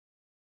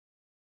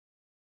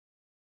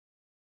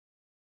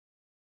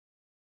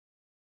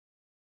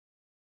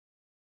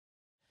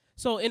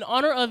So in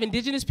honor of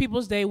Indigenous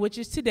Peoples Day, which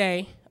is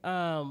today,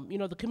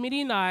 the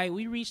committee and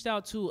we reached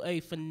out to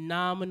a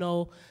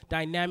phenomenal,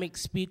 dynamic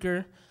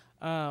speaker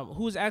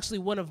who is actually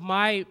one of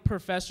my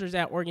professors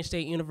at Oregon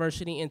State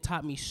University and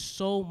taught me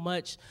so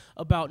much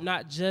about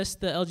not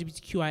just the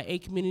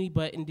LGBTQIA community,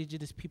 but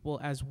Indigenous people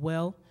as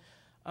well.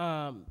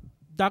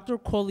 Dr.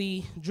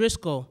 Qwo-Li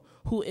Driskill,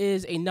 who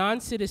is a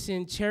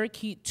non-citizen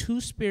Cherokee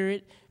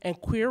Two-Spirit and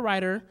queer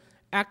writer,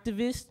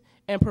 activist,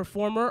 and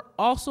performer,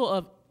 also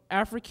of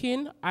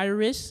African,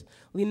 Irish,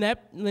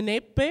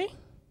 Lenape,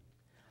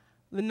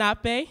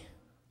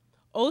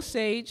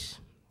 Osage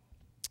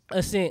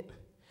Ascent.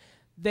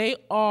 They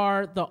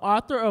are the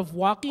author of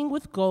Walking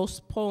with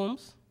Ghosts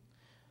poems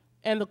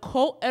and the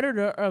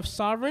co-editor of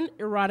Sovereign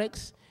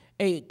Erotics,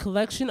 a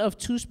collection of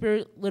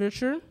Two-Spirit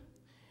literature,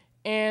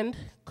 and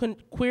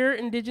queer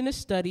indigenous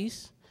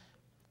studies,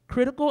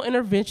 critical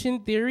intervention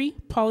theory,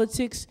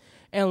 politics,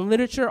 and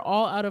literature,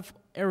 all out of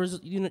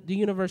the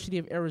University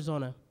of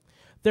Arizona.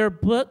 Their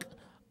book,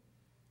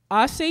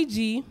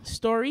 Osage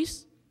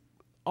Stories,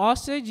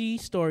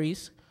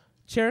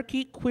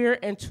 Cherokee Queer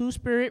and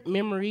Two-Spirit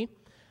Memory,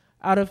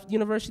 out of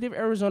University of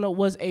Arizona,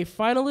 was a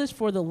finalist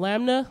for the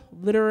Lambda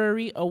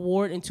Literary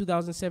Award in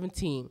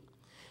 2017.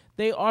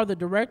 They are the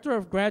Director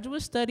of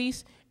Graduate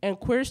Studies and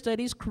Queer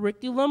Studies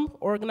Curriculum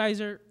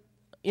Organizer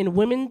in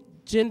Women,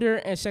 Gender,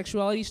 and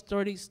Sexuality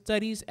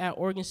Studies at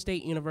Oregon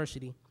State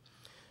University.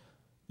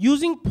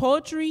 Using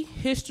poetry,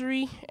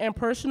 history, and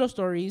personal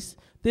stories,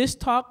 this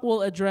talk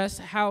will address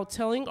how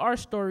telling our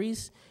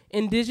stories,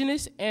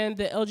 Indigenous and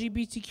the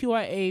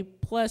LGBTQIA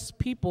plus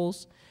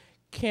peoples,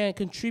 can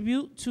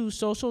contribute to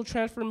social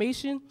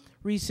transformation,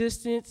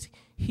 resistance,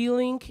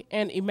 healing,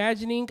 and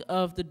imagining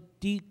of the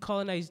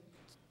decolonized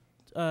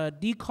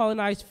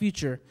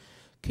future.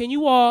 Can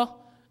you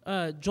all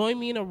join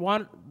me in a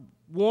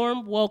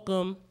warm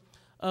welcome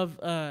of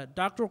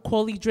Dr.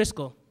 Qwo-Li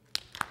Driskill?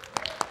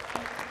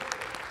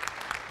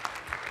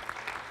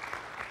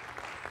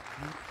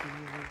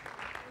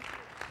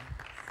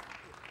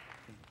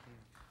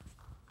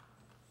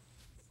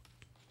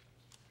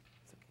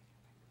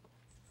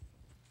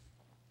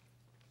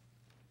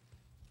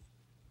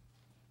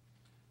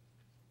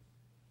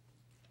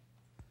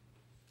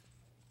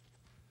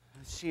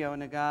 Shio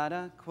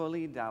Nagada,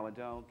 Qwo-Li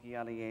Dawado,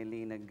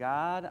 Qwo-Li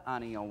Nagad,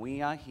 Ani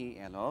Owiya Hi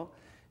Elo,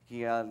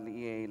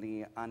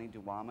 Qwo-Li Ani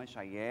Duwama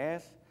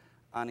Shayes,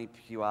 Ani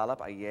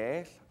Puyallup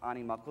Ayes,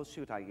 Ani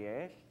Muckleshoot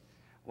Ayes,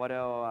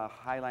 Wado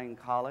Highline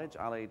College,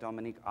 Ale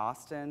Dominique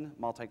Austin,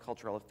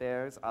 Multicultural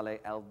Affairs, Ale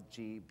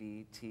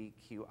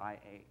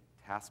LGBTQIA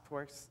Task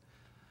Force.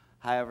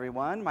 Hi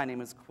everyone, my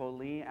name is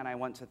Qwo-Li, and I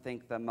want to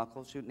thank the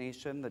Muckleshoot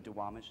Nation, the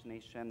Duwamish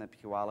Nation, the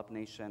Puyallup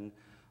Nation,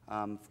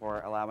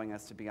 for allowing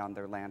us to be on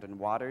their land and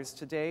waters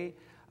today.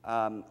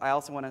 I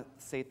also want to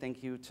say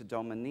thank you to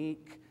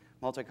Dominique,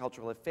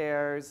 Multicultural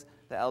Affairs,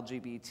 the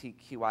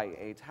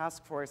LGBTQIA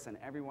Task Force, and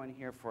everyone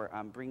here for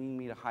bringing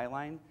me to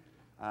Highline.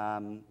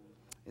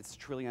 It's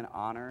truly an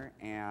honor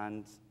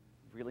and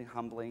really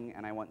humbling,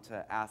 and I want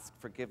to ask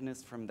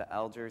forgiveness from the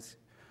elders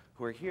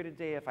who are here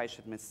today if I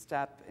should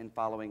misstep in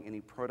following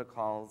any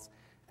protocols,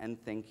 and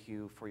thank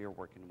you for your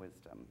work and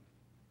wisdom.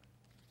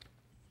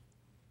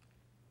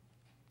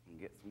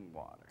 Get some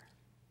water.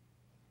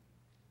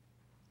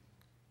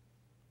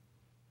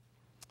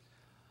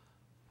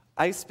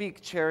 I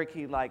speak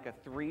Cherokee like a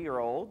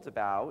 3-year-old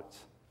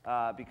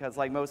because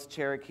like most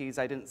Cherokees,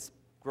 I didn't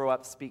grow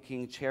up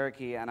speaking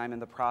Cherokee, and I'm in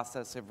the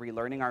process of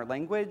relearning our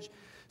language.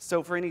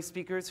 So for any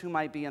speakers who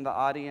might be in the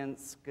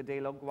audience, I'm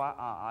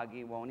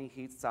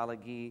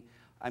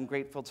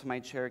grateful to my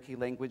Cherokee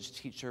language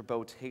teacher,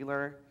 Bo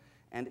Taylor,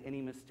 and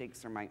any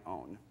mistakes are my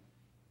own.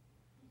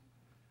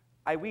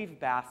 I weave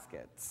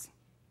baskets.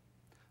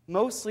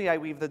 Mostly I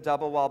weave the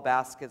double wall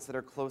baskets that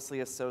are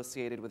closely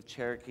associated with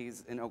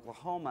Cherokees in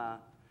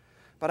Oklahoma,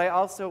 but I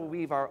also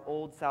weave our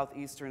old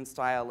southeastern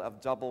style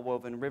of double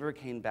woven river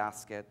cane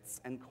baskets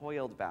and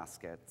coiled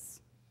baskets.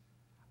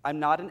 I'm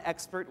not an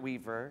expert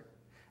weaver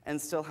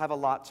and still have a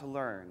lot to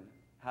learn: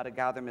 how to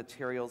gather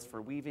materials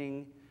for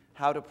weaving,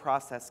 how to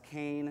process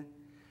cane,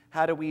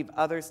 how to weave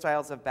other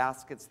styles of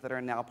baskets that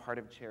are now part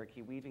of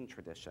Cherokee weaving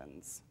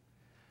traditions.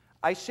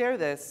 I share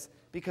this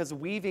because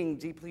weaving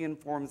deeply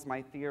informs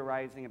my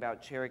theorizing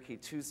about Cherokee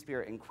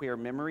Two-Spirit and queer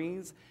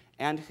memories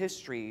and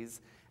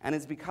histories, and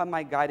has become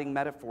my guiding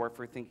metaphor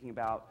for thinking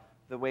about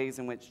the ways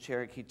in which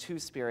Cherokee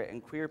Two-Spirit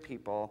and queer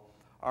people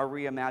are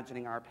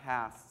reimagining our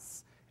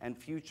pasts and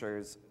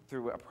futures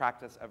through a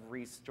practice of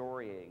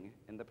restorying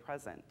in the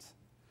present.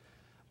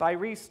 By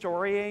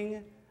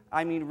restorying,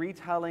 I mean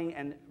retelling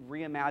and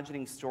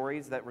reimagining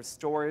stories that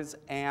restores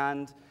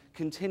and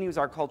continues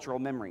our cultural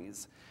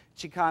memories.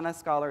 Chicana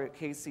scholar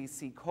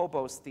KCC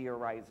Cobos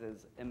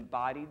theorizes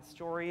embodied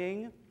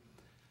storying,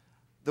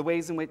 the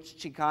ways in which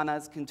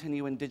Chicanas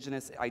continue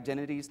indigenous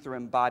identities through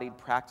embodied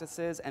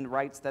practices, and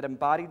writes that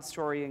embodied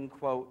storying,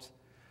 quote,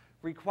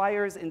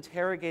 requires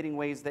interrogating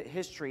ways that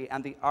history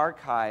and the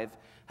archive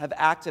have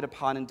acted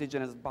upon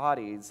indigenous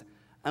bodies,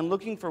 and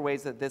looking for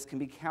ways that this can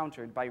be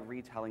countered by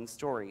retelling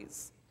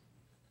stories.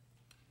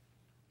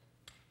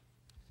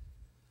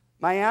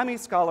 Miami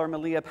scholar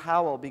Malia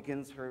Powell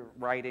begins her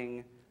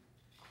writing,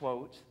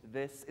 quote,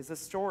 "This is a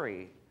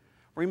story,"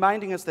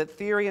 reminding us that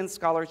theory and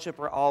scholarship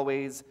are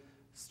always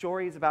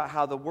stories about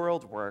how the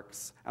world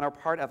works and are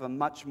part of a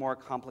much more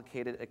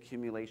complicated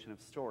accumulation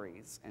of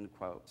stories, end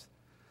quote.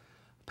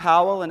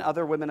 Powell and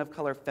other women of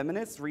color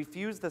feminists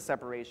refuse the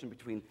separation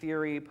between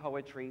theory,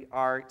 poetry,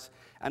 art,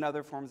 and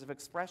other forms of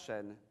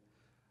expression.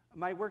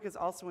 My work is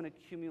also an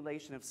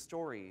accumulation of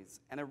stories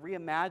and a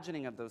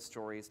reimagining of those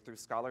stories through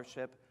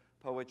scholarship,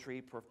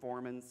 poetry,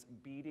 performance,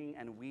 beading,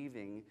 and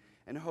weaving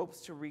in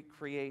hopes to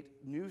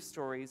recreate new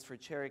stories for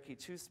Cherokee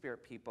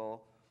Two-Spirit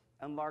people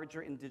and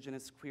larger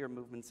indigenous queer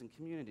movements and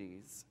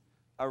communities,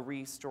 a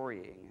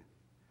restorying.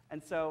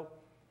 And so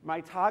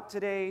my talk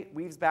today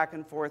weaves back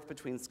and forth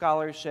between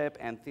scholarship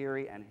and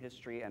theory and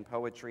history and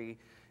poetry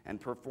and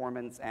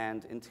performance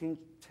and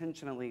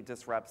intentionally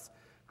disrupts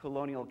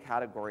colonial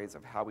categories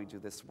of how we do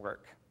this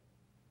work.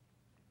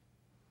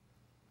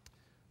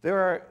 There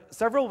are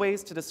several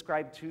ways to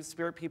describe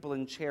Two-Spirit people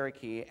in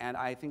Cherokee, and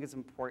I think it's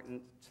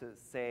important to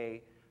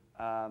say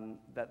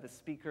that the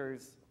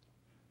speakers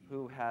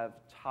who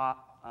have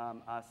taught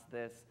us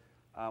this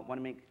want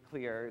to make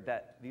clear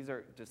that these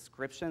are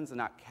descriptions and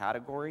not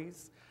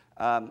categories.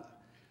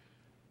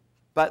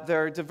 But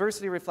their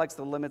diversity reflects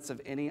the limits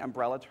of any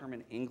umbrella term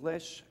in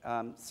English.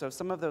 So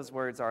some of those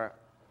words are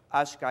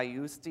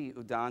Ashgayusti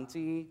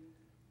Udanti,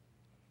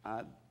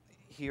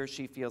 he or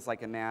she feels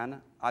like a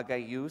man.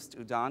 Agayust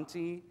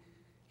Udanti,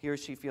 he or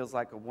she feels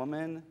like a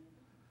woman.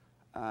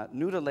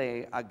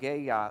 Nudale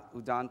Ageya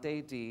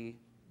Udante di,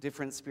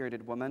 different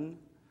spirited woman.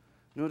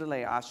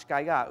 Nudale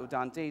Ashkaya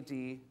Udante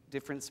di,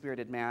 different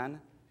spirited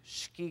man.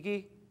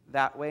 Shkigi,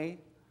 that way.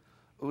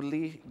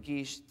 Uli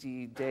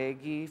Gishti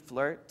Degi,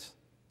 flirt.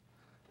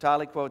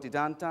 Talikwo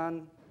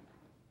Didantan,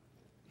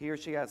 he or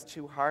she has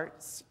two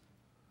hearts.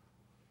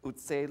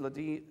 Utse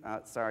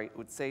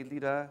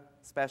Lida,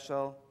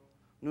 special.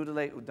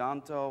 Nudale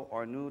Udanto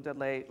or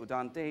Nudale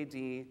Udante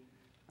di,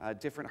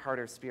 different heart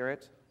or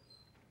spirit.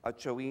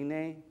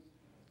 Achoine,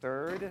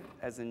 third,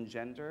 as in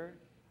gender.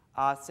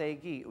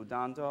 Asegi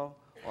Udanto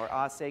or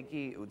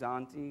Asegi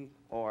Udanti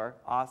or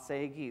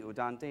Asegi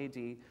Udante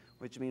di,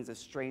 which means a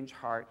strange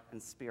heart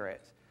and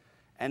spirit.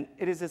 And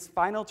it is this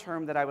final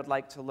term that I would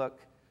like to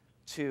look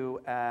to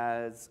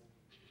as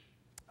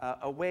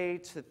a way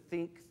to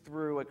think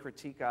through a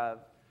critique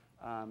of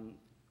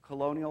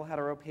colonial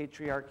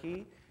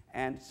heteropatriarchy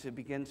and to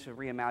begin to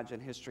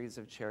reimagine histories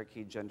of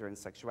Cherokee gender and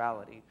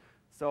sexuality.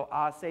 So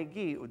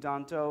Asegi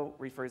Udanto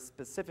refers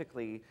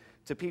specifically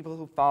to people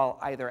who fall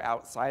either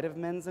outside of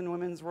men's and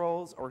women's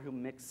roles or who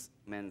mix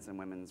men's and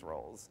women's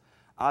roles.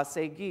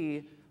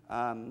 Asegi,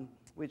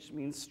 which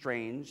means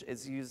strange,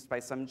 is used by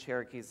some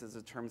Cherokees as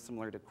a term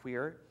similar to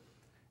queer,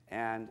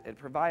 and it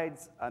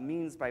provides a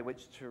means by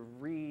which to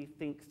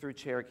rethink through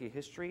Cherokee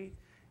history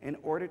in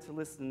order to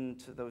listen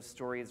to those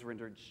stories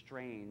rendered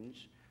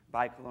strange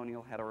by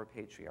colonial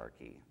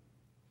heteropatriarchy.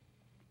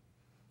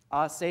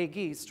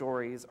 Asegi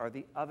stories are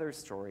the other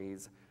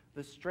stories,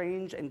 the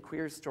strange and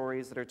queer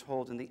stories that are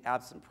told in the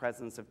absent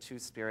presence of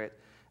Two-Spirit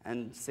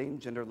and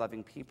same-gender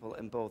loving people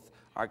in both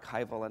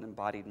archival and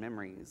embodied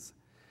memories.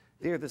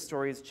 They are the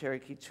stories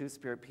Cherokee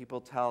Two-Spirit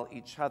people tell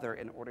each other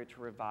in order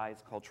to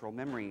revise cultural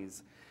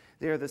memories.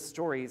 They are the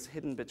stories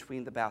hidden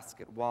between the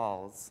basket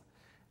walls.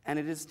 And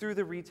it is through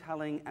the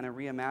retelling and a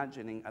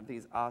reimagining of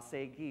these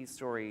Asegi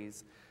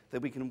stories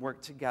that we can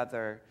work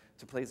together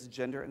to place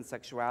gender and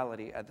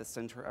sexuality at the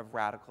center of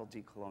radical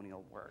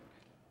decolonial work.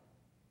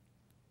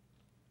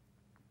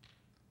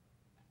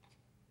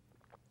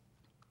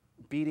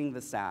 Beading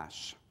the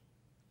sash.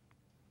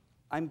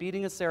 I'm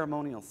beading a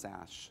ceremonial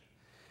sash.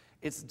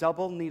 It's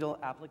double needle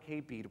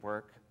applique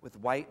beadwork with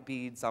white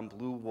beads on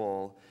blue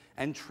wool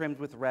and trimmed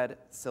with red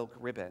silk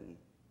ribbon.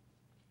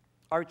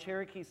 Our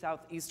Cherokee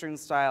Southeastern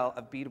style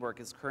of beadwork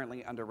is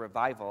currently under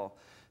revival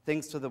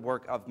thanks to the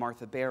work of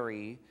Martha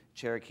Berry,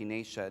 Cherokee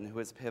Nation, who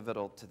is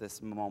pivotal to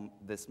this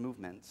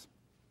movement.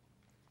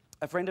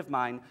 A friend of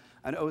mine,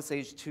 an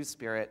Osage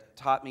Two-Spirit,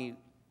 taught me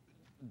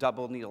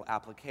double needle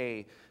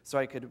applique so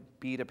I could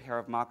bead a pair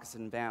of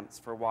moccasin vamps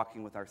for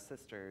walking with our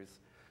sisters,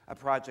 a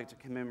project to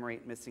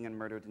commemorate missing and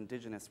murdered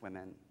indigenous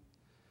women.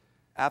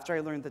 After I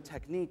learned the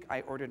technique,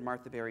 I ordered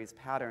Martha Berry's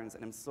patterns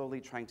and am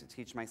slowly trying to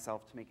teach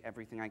myself to make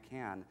everything I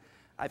can.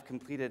 I've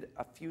completed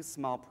a few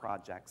small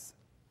projects,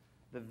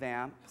 the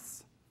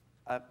vamps,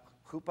 a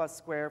kupa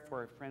square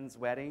for a friend's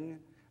wedding,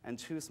 and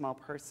 2 small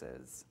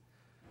purses.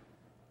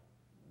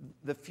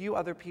 The few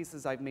other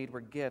pieces I've made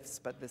were gifts,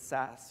 but the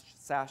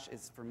sash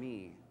is for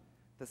me.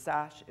 The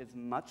sash is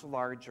much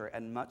larger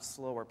and much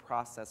slower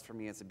process for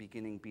me as a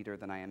beginning beater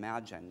than I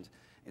imagined.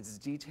 It's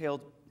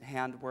detailed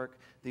handwork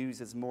that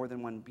uses more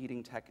than one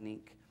beading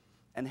technique,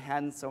 and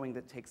hand sewing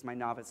that takes my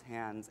novice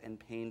hands and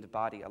pained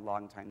body a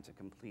long time to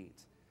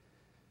complete.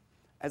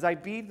 As I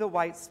bead the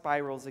white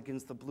spirals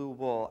against the blue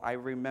wool, I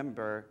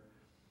remember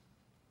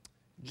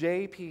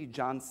J.P.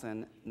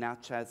 Johnson,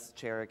 Natchez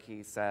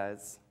Cherokee,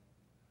 says,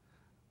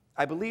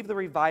 I believe the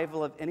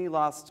revival of any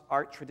lost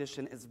art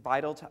tradition is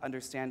vital to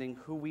understanding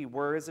who we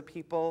were as a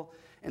people,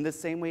 in the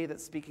same way that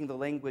speaking the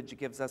language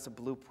gives us a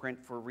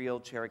blueprint for real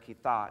Cherokee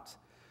thought.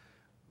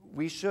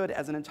 We should,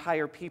 as an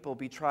entire people,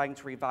 be trying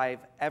to revive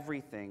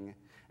everything.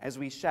 As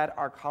we shed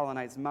our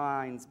colonized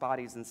minds,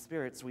 bodies, and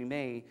spirits, we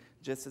may,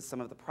 just as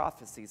some of the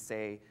prophecies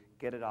say,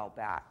 get it all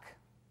back,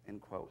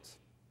 end quote.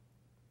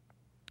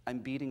 I'm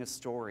beating a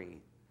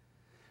story.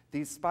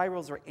 These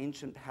spirals are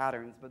ancient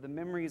patterns, but the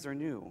memories are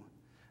new.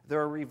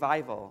 They're a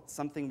revival,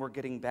 something we're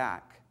getting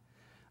back.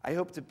 I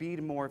hope to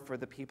bead more for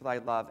the people I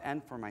love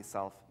and for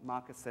myself.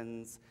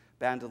 Moccasins,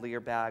 bandolier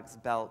bags,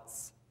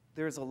 belts.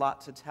 There's a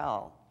lot to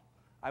tell.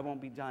 I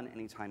won't be done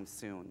anytime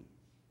soon.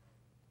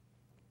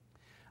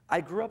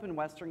 I grew up in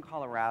western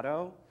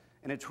Colorado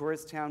in a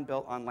tourist town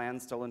built on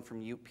land stolen from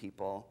Ute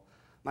people.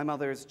 My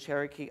mother's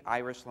Cherokee,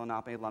 Irish,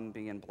 Lenape,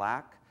 Lumbee, and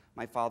Black.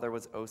 My father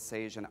was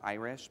Osage and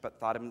Irish,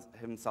 but thought of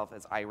himself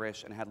as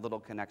Irish and had little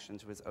connection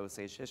to his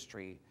Osage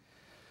history.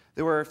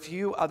 There were a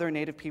few other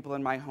Native people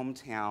in my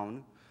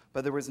hometown,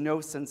 but there was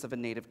no sense of a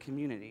Native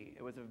community.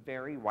 It was a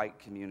very white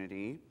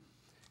community.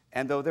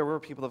 And though there were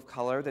people of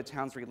color, the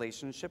town's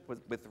relationship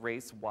with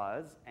race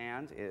was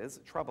and is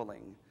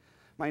troubling.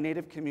 My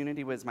Native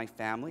community was my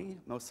family,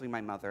 mostly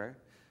my mother,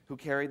 who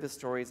carried the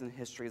stories and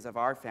histories of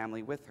our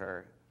family with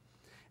her.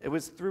 It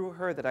was through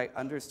her that I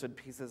understood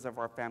pieces of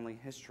our family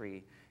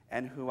history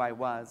and who I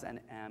was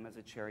and am as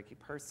a Cherokee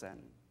person.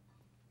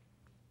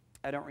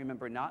 I don't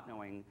remember not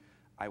knowing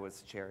I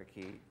was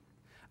Cherokee.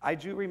 I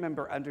do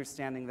remember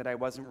understanding that I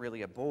wasn't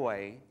really a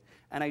boy,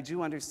 and I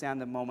do understand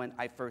the moment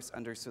I first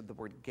understood the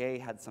word gay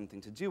had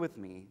something to do with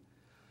me.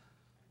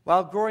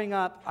 While growing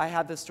up, I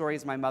had the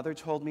stories my mother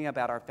told me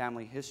about our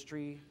family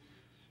history,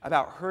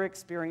 about her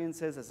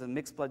experiences as a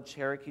mixed-blood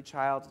Cherokee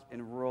child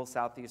in rural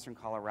southeastern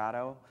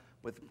Colorado,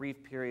 with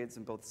brief periods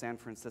in both San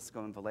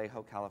Francisco and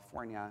Vallejo,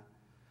 California.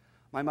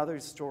 My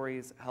mother's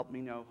stories helped me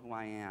know who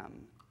I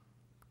am.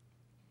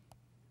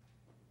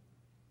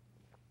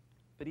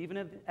 But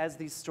even as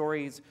these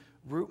stories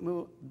root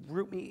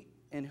me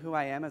in who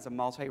I am as a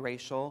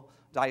multiracial,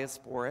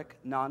 diasporic,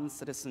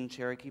 non-citizen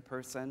Cherokee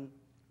person,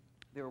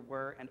 there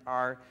were and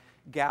are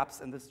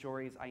gaps in the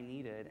stories I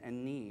needed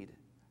and need.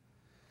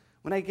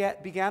 When I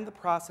began the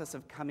process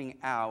of coming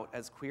out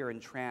as queer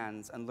and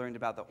trans and learned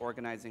about the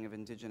organizing of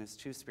indigenous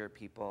Two-Spirit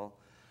people,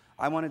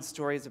 I wanted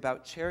stories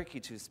about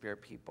Cherokee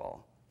Two-Spirit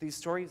people. These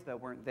stories, though,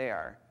 weren't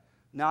there,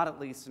 not at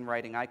least in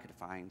writing I could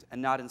find,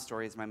 and not in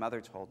stories my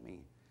mother told me.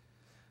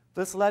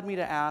 This led me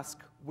to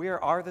ask,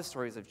 where are the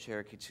stories of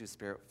Cherokee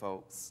Two-Spirit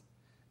folks?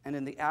 And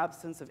in the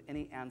absence of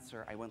any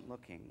answer, I went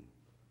looking.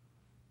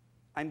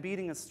 I'm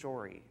beating a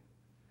story.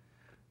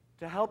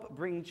 To help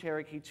bring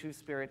Cherokee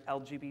Two-Spirit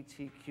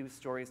LGBTQ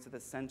stories to the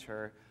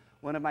center,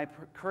 one of my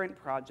current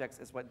projects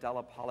is what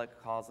Della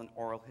Pollock calls an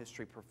oral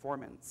history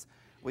performance,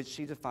 which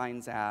she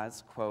defines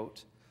as,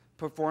 quote,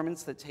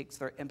 performance that takes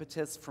their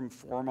impetus from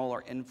formal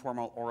or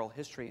informal oral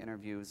history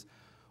interviews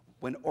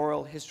when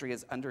oral history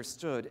is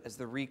understood as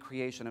the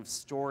recreation of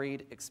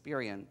storied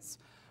experience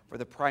for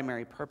the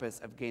primary purpose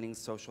of gaining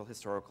social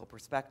historical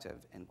perspective,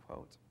 end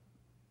quote.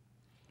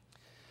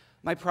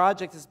 My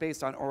project is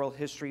based on oral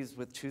histories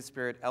with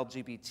Two-Spirit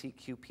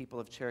LGBTQ people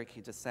of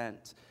Cherokee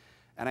descent,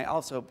 and I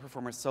also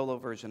perform a solo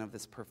version of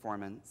this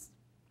performance.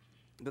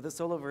 But the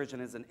solo version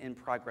is an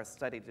in-progress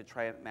study to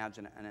try to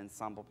imagine an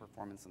ensemble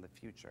performance in the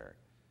future.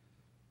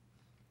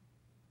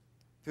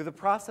 Through the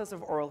process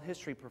of oral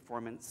history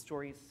performance,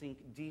 stories sink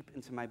deep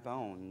into my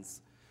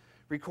bones.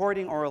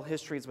 Recording oral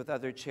histories with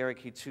other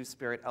Cherokee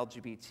Two-Spirit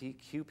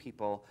LGBTQ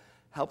people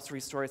helps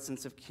restore a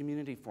sense of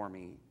community for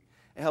me.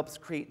 It helps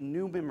create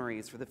new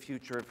memories for the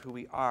future of who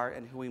we are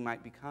and who we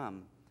might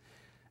become.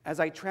 As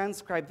I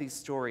transcribe these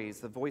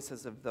stories, the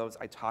voices of those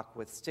I talk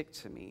with stick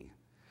to me.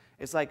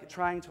 It's like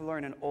trying to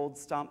learn an old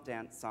stomp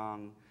dance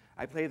song.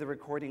 I play the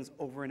recordings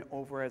over and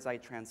over as I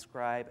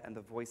transcribe, and the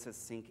voices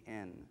sink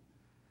in.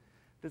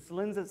 This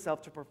lends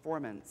itself to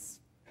performance.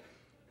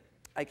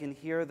 I can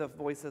hear the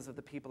voices of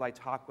the people I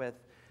talk with,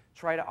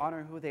 try to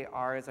honor who they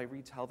are as I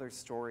retell their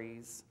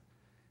stories.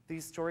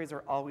 These stories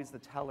are always the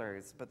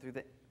tellers, but through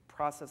the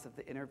process of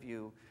the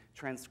interview,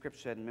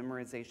 transcription,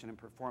 memorization, and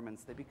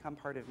performance, they become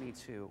part of me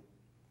too.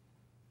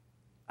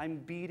 I'm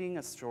beating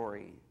a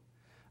story.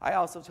 I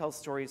also tell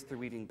stories through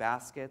weaving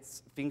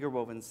baskets,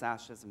 finger-woven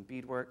sashes, and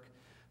beadwork.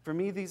 For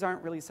me, these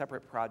aren't really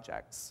separate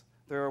projects.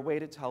 They're a way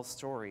to tell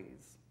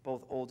stories,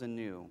 both old and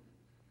new.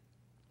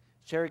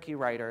 Cherokee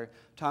writer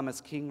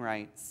Thomas King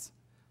writes,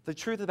 "The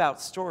truth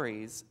about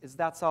stories is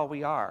that's all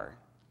we are."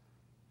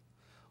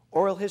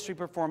 Oral history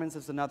performance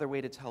is another way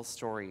to tell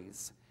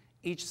stories.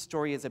 Each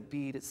story is a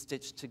bead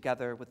stitched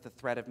together with the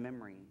thread of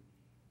memory.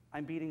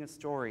 I'm beating a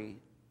story.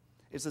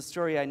 It's a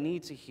story I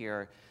need to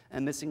hear,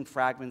 and missing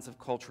fragments of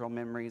cultural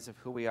memories of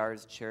who we are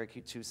as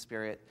Cherokee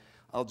Two-Spirit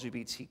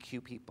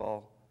LGBTQ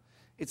people.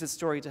 It's a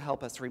story to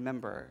help us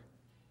remember.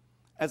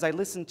 As I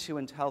listen to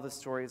and tell the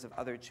stories of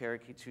other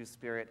Cherokee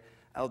Two-Spirit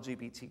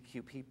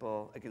LGBTQ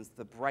people against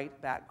the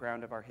bright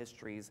background of our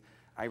histories,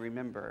 I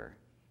remember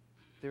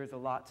there is a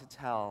lot to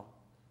tell,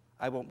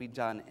 I won't be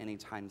done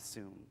anytime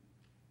soon.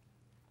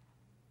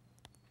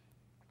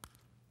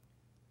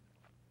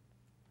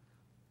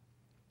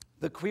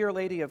 The Queer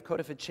Lady of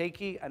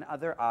Qwo-Li and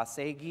Other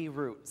Asegi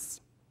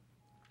Roots.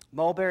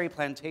 Mulberry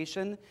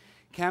Plantation,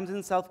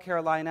 Camden, South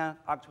Carolina,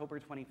 October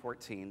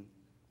 2014.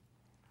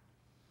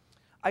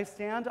 I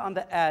stand on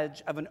the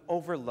edge of an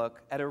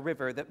overlook at a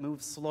river that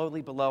moves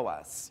slowly below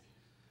us.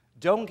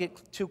 Don't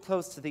get too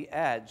close to the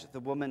edge, the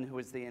woman who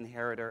is the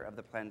inheritor of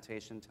the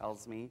plantation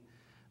tells me.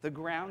 The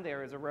ground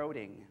there is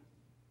eroding.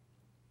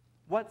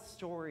 What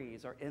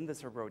stories are in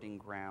this eroding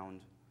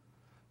ground?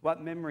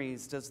 What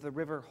memories does the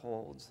river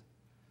hold?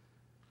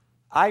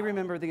 I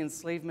remember the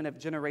enslavement of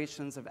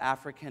generations of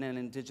African and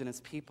indigenous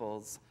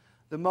peoples,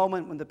 the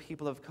moment when the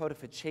people of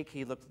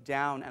Qwo-Li looked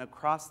down and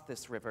across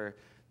this river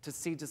to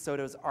see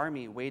DeSoto's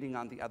army waiting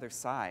on the other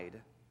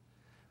side.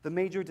 The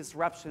major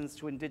disruptions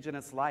to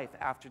indigenous life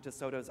after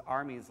DeSoto's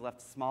armies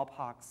left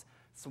smallpox,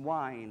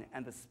 swine,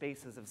 and the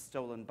spaces of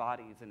stolen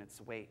bodies in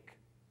its wake.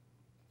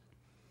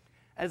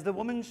 As the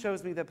woman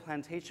shows me the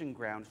plantation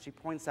ground, she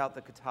points out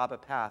the Catawba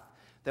path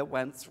that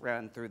once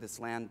ran through this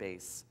land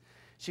base.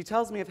 She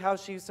tells me of how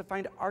she used to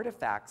find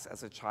artifacts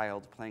as a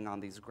child playing on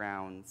these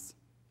grounds.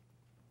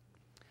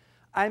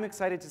 I'm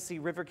excited to see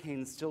river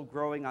canes still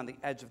growing on the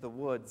edge of the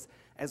woods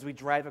as we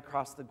drive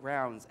across the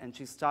grounds, and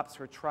she stops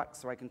her truck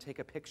so I can take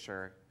a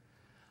picture.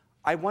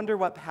 I wonder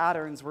what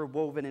patterns were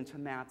woven into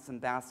mats and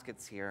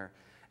baskets here.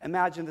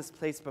 Imagine this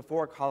place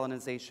before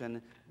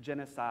colonization,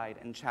 genocide,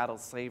 and chattel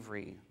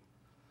slavery.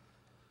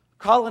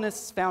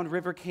 Colonists found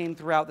river cane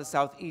throughout the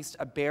Southeast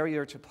a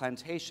barrier to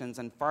plantations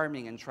and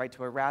farming and tried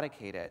to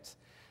eradicate it.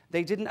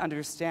 They didn't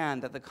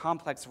understand that the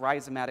complex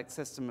rhizomatic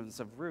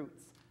systems of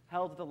roots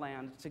held the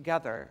land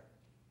together.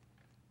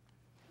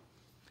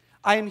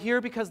 I am here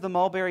because the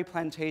Mulberry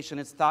Plantation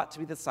is thought to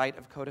be the site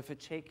of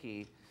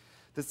Qwo-Li,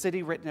 the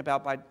city written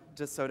about by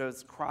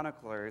DeSoto's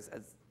chroniclers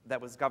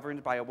that was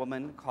governed by a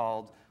woman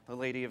called the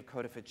Lady of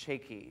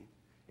Qwo-Li.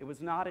 It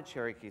was not a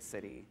Cherokee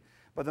city,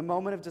 but the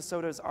moment of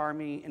DeSoto's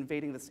army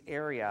invading this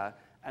area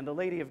and the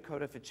Lady of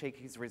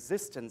Qwo-Li's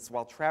resistance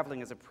while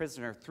traveling as a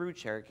prisoner through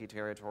Cherokee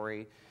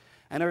territory,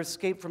 and her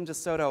escape from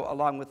DeSoto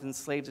along with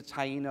enslaved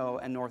Taino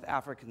and North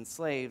African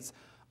slaves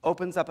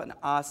opens up an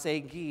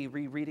Asegi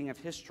rereading of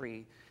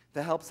history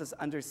that helps us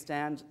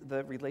understand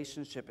the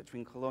relationship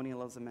between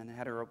colonialism and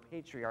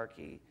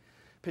heteropatriarchy,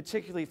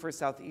 particularly for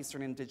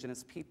Southeastern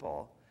indigenous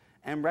people,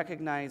 and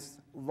recognize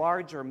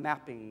larger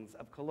mappings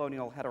of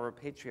colonial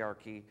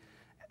heteropatriarchy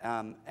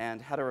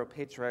and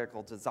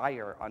heteropatriarchal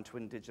desire onto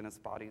indigenous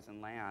bodies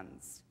and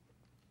lands.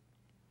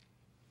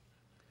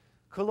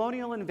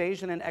 Colonial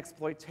invasion and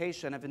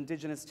exploitation of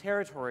indigenous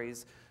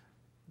territories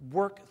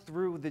work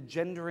through the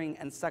gendering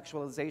and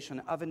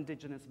sexualization of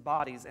indigenous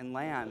bodies and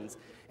lands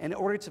in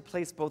order to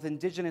place both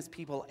indigenous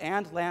people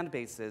and land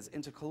bases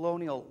into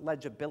colonial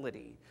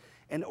legibility,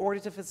 in order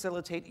to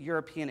facilitate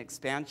European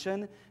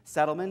expansion,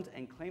 settlement,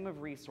 and claim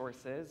of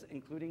resources,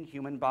 including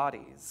human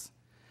bodies.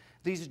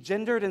 These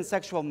gendered and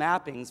sexual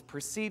mappings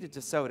preceded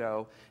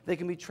DeSoto. They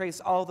can be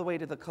traced all the way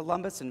to the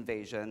Columbus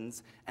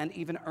invasions and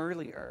even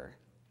earlier.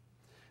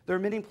 There are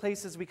many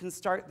places we can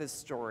start this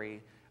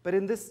story, but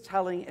in this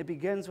telling, it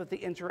begins with the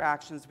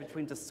interactions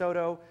between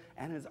DeSoto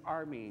and his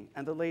army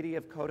and the Lady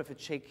of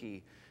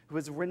Qwo-Li, who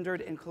is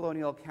rendered in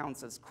colonial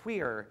accounts as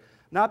queer,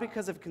 not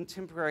because of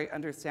contemporary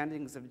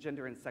understandings of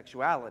gender and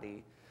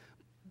sexuality,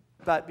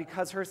 but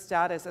because her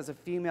status as a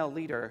female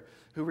leader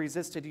who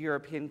resisted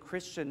European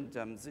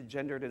Christendom's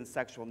gendered and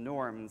sexual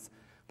norms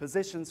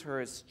positions her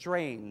as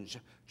strange,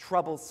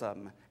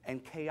 troublesome,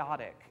 and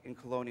chaotic in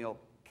colonial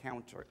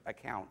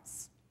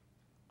accounts.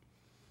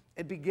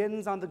 It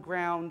begins on the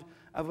ground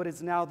of what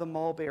is now the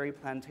Mulberry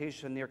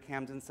Plantation near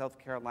Camden, South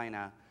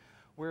Carolina,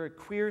 where a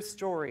queer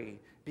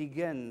story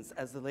begins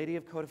as the Lady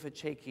of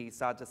Qwo-Li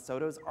saw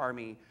DeSoto's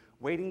army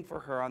waiting for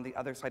her on the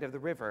other side of the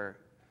river,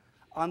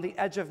 on the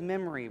edge of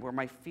memory where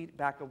my feet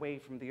back away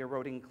from the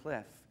eroding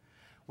cliff,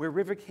 where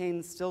river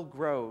cane still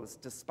grows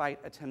despite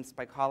attempts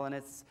by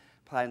colonists,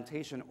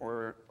 plantation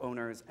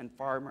owners, and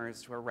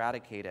farmers to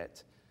eradicate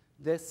it.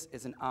 This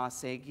is an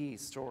Asegi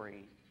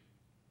story.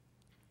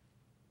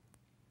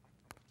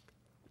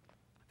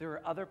 There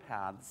are other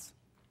paths,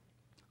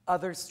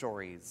 other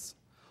stories,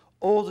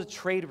 old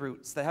trade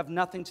routes that have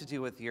nothing to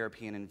do with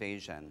European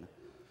invasion.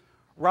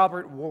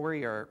 Robert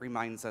Warrior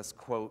reminds us,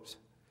 quote,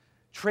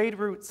 "Trade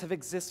routes have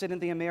existed in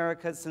the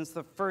Americas since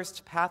the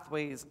first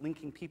pathways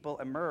linking people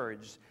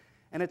emerged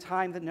in a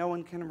time that no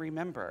one can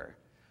remember.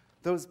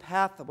 Those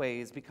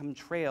pathways become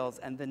trails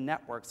and then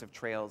networks of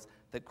trails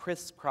that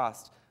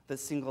crisscrossed the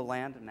single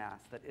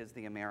landmass that is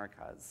the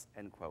Americas,"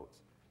 end quote.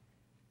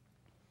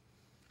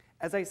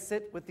 As I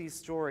sit with these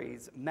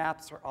stories,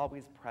 maps are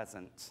always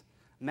present.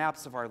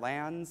 Maps of our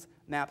lands,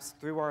 maps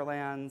through our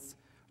lands,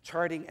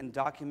 charting and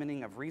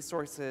documenting of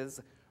resources,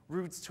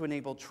 routes to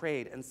enable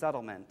trade and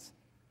settlement.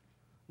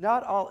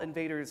 Not all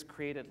invaders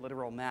created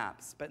literal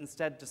maps, but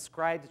instead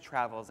described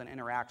travels and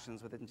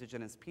interactions with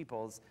indigenous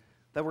peoples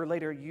that were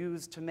later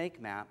used to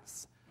make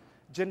maps.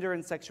 Gender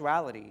and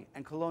sexuality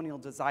and colonial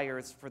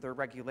desires for their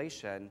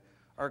regulation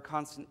are a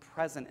constant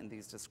present in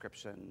these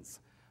descriptions,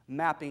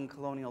 mapping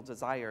colonial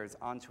desires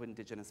onto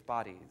indigenous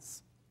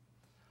bodies.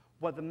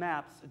 What the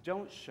maps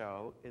don't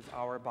show is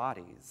our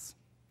bodies.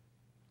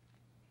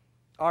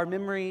 Our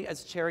memory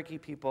as Cherokee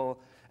people,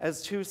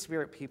 as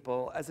Two-Spirit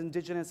people, as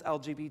indigenous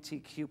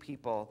LGBTQ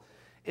people,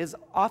 is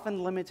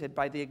often limited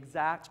by the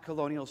exact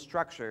colonial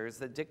structures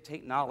that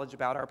dictate knowledge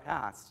about our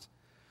past.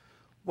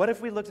 What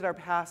if we looked at our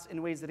past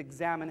in ways that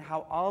examine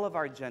how all of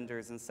our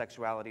genders and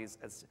sexualities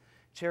as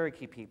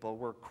Cherokee people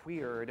were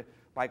queered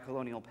by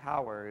colonial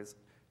powers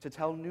to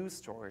tell new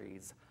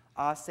stories,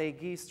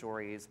 Asegi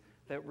stories,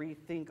 that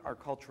rethink our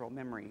cultural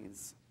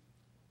memories?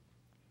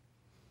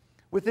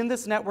 Within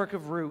this network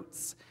of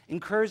roots,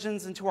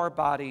 incursions into our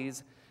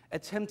bodies,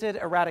 attempted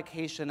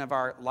eradication of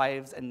our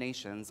lives and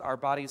nations, our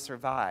bodies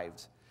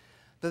survived.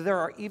 Though there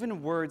are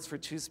even words for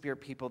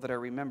Two-Spirit people that are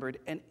remembered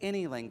in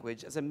any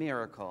language as a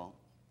miracle.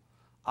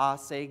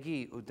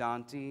 Asegi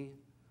udanti,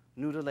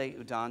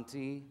 Nudale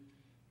udanti.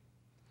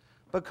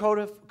 But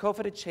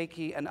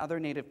Qwo-Li and other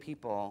native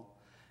people,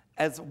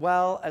 as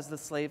well as the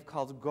slave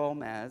called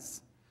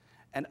Gomez,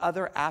 and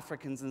other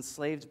Africans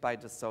enslaved by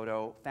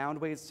DeSoto, found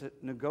ways to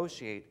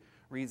negotiate,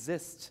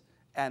 resist,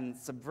 and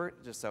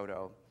subvert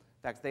DeSoto.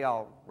 In fact, they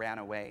all ran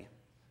away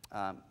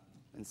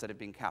instead of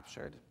being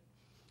captured.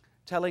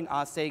 Telling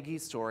Asegi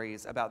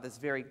stories about this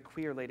very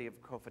queer lady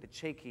of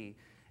Qwo-Li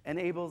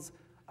enables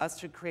us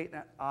to create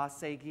an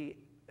Asegi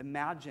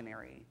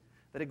imaginary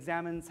that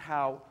examines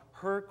how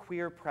her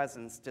queer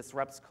presence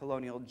disrupts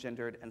colonial,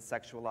 gendered, and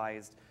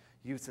sexualized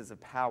uses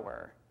of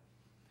power.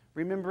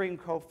 Remembering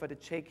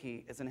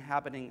Qwo-Li is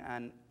inhabiting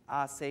an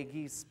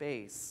Asegi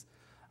space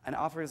and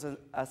offers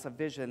us a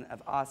vision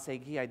of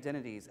Asegi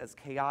identities as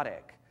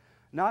chaotic,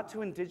 not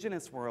to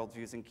indigenous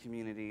worldviews and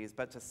communities,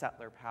 but to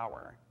settler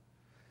power.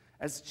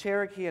 As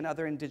Cherokee and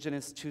other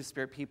indigenous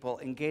Two-Spirit people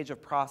engage a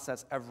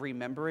process of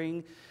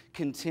remembering,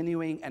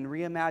 continuing, and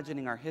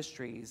reimagining our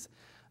histories,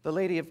 the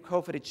Lady of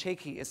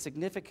Qwo-Li is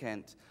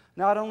significant,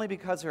 not only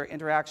because her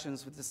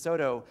interactions with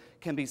DeSoto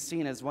can be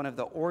seen as one of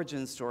the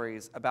origin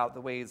stories about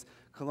the ways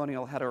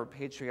colonial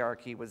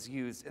heteropatriarchy was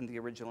used in the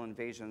original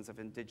invasions of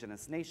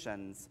indigenous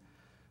nations,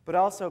 but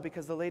also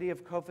because the Lady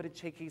of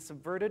Qwo-Li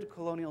subverted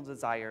colonial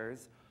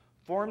desires,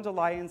 formed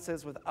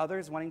alliances with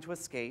others wanting to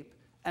escape,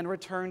 and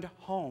returned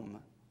home.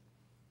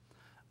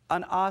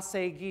 An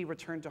Asegi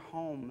return to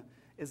home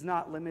is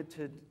not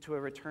limited to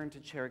a return to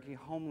Cherokee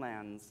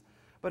homelands,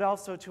 but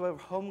also to a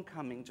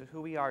homecoming to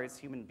who we are as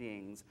human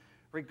beings,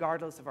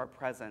 regardless of our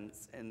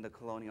presence in the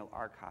colonial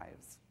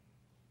archives.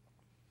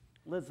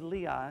 Liz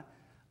Leah,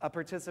 a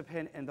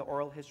participant in the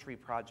oral history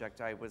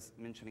project I was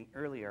mentioning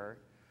earlier,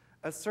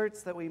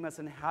 asserts that we must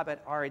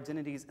inhabit our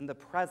identities in the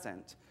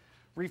present,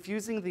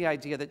 refusing the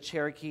idea that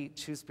Cherokee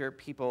Two-Spirit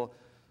people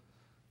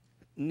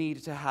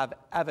need to have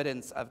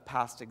evidence of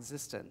past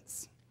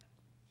existence.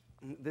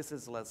 This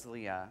is Liz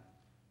Leah.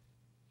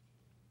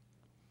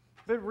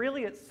 But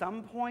really, at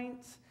some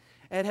point,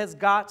 it has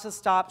got to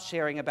stop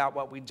sharing about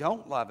what we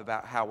don't love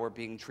about how we're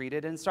being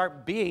treated and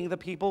start being the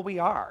people we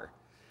are,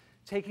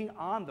 taking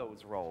on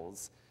those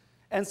roles.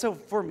 And so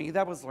for me,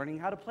 that was learning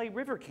how to play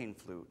river cane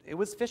flute. It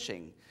was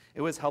fishing.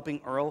 It was helping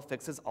Earl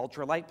fix his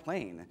ultralight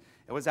plane.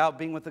 It was out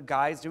being with the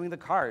guys doing the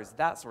cars,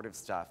 that sort of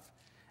stuff.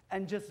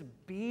 And just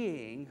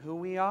being who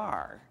we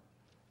are.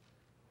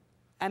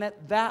 And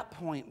at that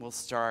point, we'll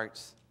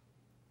start,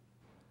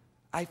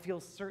 I feel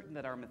certain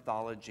that our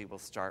mythology will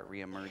start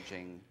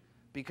reemerging,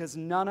 because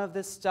none of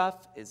this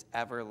stuff is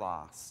ever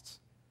lost.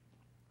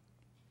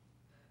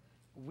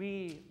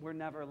 We were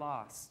never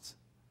lost.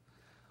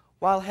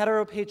 While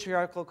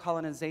heteropatriarchal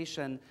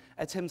colonization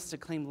attempts to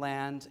claim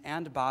land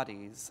and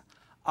bodies,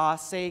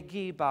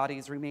 Asegi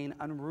bodies remain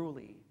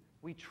unruly.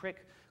 We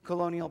trick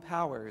colonial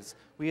powers.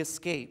 We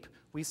escape.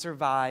 We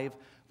survive.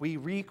 We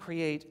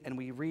recreate, and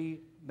we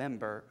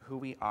remember who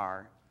we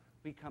are.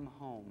 We come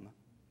home.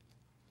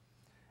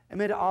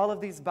 Amid all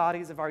of these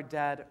bodies of our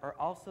dead are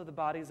also the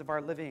bodies of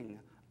our living,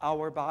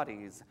 our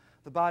bodies,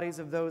 the bodies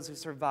of those who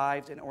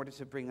survived in order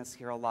to bring us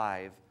here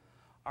alive.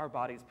 Our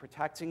bodies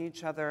protecting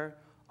each other,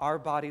 our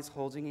bodies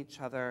holding each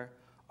other,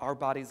 our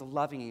bodies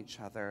loving each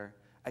other,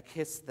 a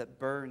kiss that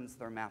burns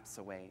their maps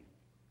away.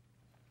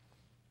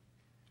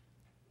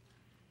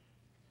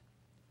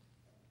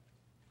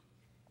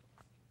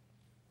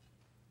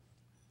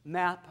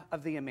 Map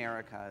of the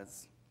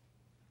Americas.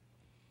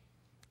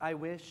 I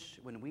wish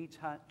when we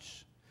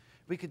touch,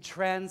 we could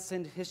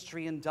transcend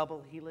history in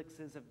double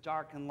helixes of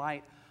dark and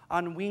light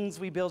on wings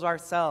we build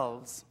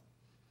ourselves.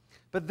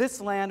 But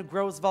this land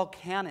grows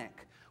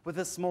volcanic with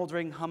a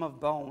smoldering hum of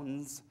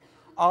bones,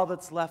 all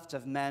that's left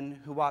of men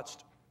who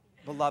watched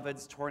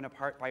beloveds torn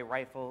apart by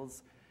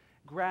rifles,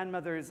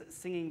 grandmothers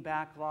singing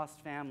back lost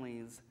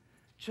families,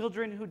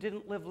 children who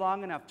didn't live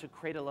long enough to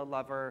cradle a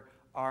lover,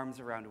 arms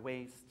around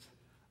waist,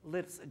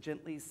 lips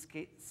gently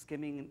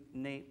skimming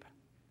nape,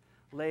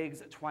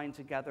 legs twined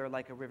together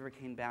like a river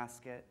cane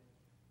basket.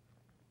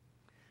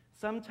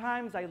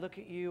 Sometimes I look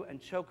at you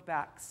and choke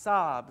back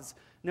sobs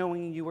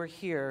knowing you were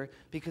here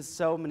because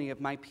so many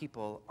of my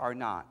people are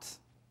not.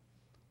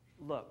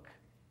 Look.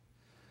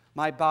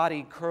 My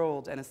body,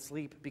 curled and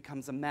asleep,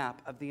 becomes a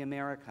map of the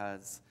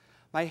Americas.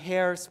 My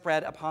hair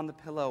spread upon the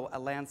pillow, a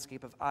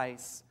landscape of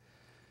ice.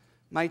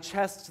 My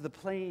chest, the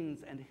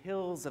plains and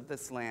hills of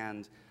this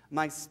land.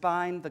 My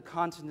spine, the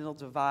continental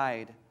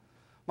divide.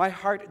 My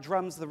heart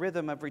drums the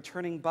rhythm of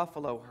returning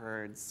buffalo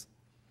herds.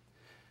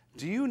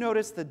 Do you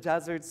notice the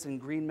deserts and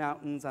green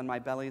mountains on my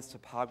belly's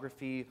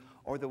topography,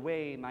 or the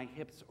way my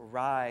hips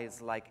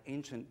rise like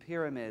ancient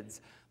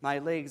pyramids, my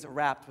legs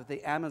wrapped with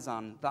the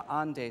Amazon, the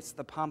Andes,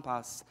 the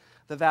Pampas,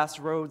 the vast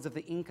roads of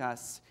the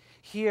Incas?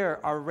 Here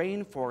are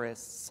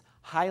rainforests,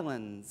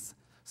 highlands,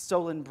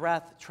 stolen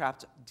breath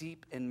trapped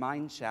deep in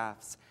mine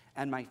shafts,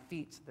 and my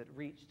feet that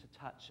reach to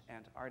touch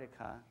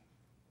Antarctica.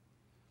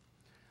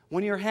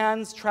 When your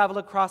hands travel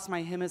across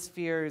my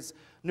hemispheres,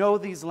 know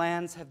these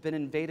lands have been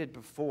invaded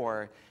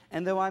before,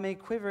 and though I may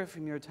quiver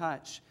from your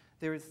touch,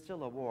 there is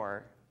still a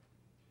war.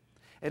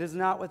 It is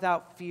not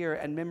without fear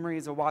and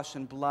memories awash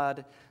in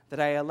blood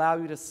that I allow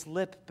you to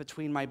slip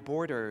between my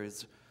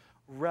borders,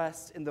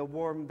 rest in the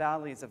warm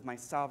valleys of my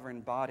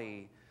sovereign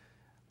body,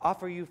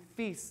 offer you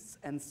feasts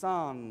and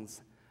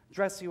songs,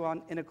 dress you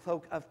in a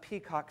cloak of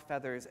peacock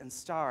feathers and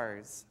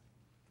stars.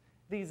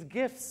 These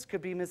gifts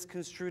could be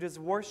misconstrued as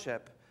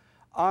worship,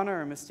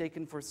 honor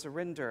mistaken for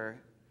surrender.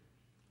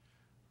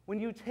 When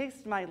you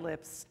taste my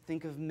lips,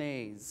 think of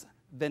maize,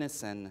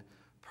 venison,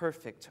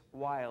 perfect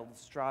wild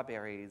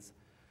strawberries.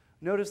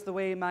 Notice the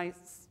way my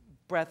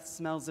breath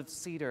smells of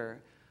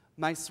cedar,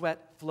 my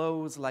sweat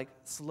flows like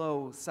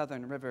slow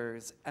southern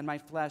rivers, and my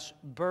flesh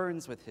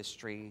burns with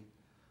history.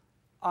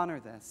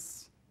 Honor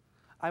this.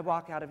 I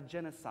walk out of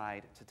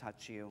genocide to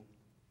touch you.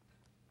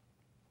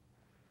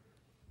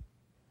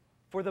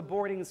 For the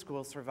boarding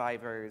school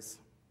survivors,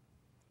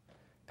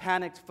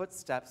 panicked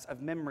footsteps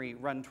of memory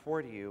run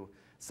toward you.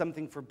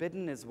 Something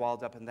forbidden is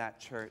walled up in that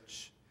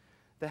church.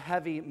 The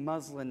heavy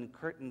muslin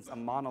curtains a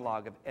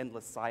monologue of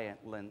endless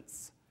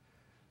silence.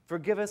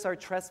 Forgive us our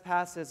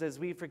trespasses as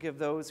we forgive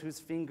those whose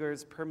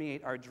fingers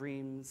permeate our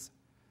dreams.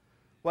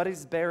 What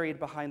is buried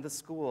behind the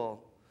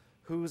school?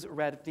 Whose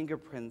red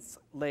fingerprints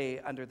lay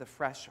under the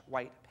fresh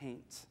white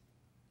paint?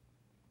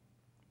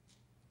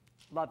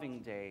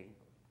 Loving Day.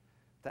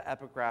 The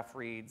epigraph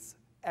reads,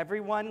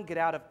 "Everyone get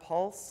out of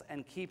Pulse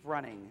and keep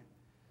running."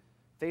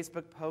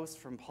 Facebook post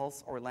from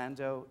Pulse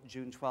Orlando,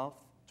 June 12,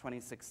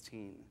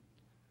 2016.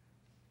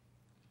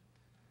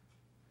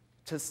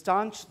 To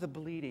staunch the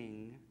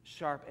bleeding,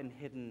 sharp and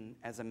hidden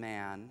as a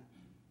man,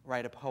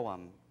 write a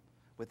poem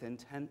with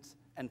intent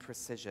and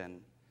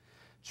precision.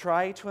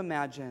 Try to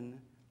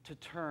imagine, to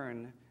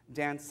turn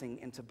dancing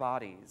into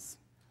bodies,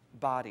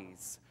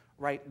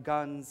 write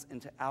guns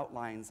into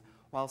outlines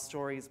while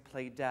stories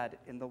play dead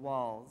in the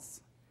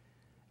walls.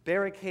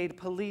 Barricade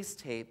police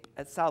tape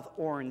at South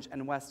Orange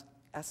and West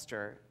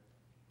Esther.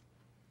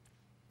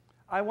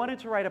 I wanted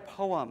to write a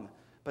poem,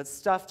 but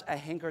stuffed a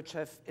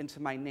handkerchief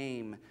into my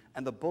name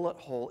and the bullet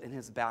hole in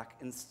his back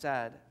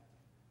instead.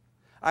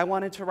 I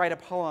wanted to write a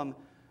poem,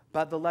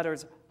 but the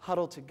letters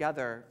huddle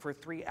together for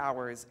 3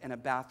 hours in a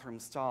bathroom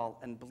stall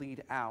and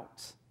bleed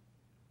out.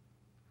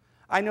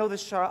 I know the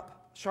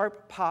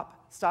sharp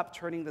pop, stop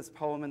turning this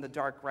poem in the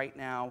dark right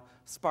now,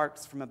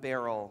 sparks from a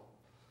barrel.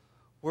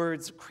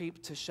 Words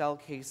creep to shell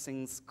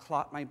casings,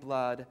 clot my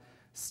blood,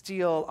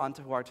 steal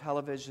onto our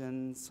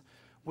televisions,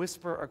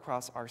 whisper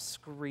across our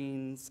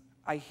screens.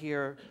 I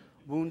hear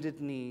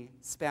Wounded Knee,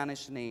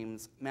 Spanish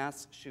names,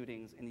 mass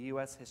shootings in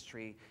U.S.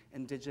 history,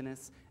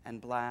 indigenous and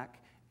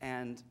black,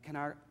 and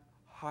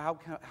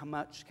how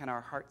much can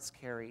our hearts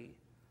carry?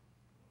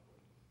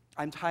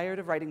 I'm tired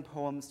of writing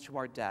poems to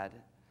our dead,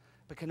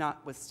 but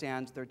cannot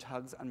withstand their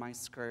tugs on my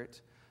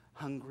skirt,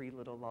 hungry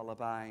little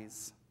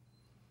lullabies.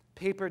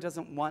 Paper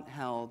doesn't want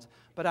held,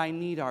 but I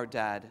need our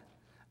dead.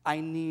 I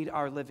need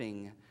our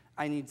living.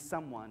 I need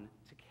someone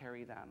to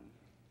carry them.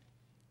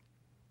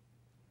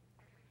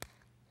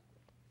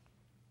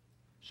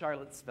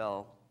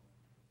 Charlottesville.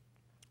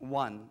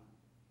 1.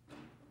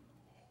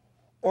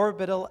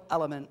 Orbital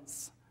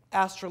elements,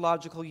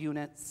 astrological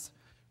units,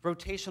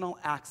 rotational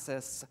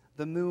axis,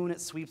 the moon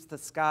sweeps the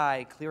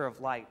sky clear of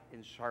light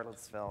in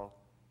Charlottesville.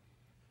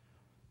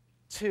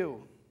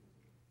 2.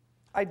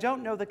 I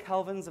don't know the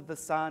kelvins of the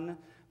sun,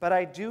 but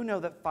I do know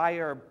that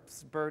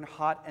fires burn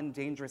hot and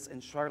dangerous in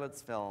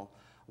Charlottesville.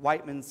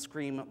 White men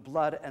scream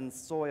blood and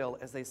soil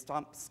as they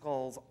stomp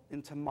skulls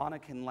into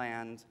Monacan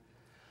land.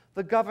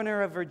 The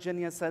governor of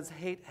Virginia says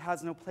hate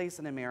has no place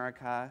in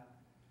America.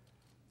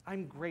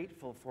 I'm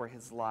grateful for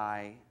his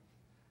lie,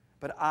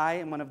 but I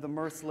am one of the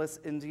merciless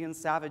Indian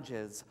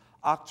savages,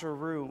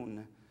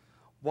 Octoroon,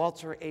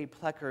 Walter A.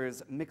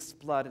 Plecker's mixed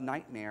blood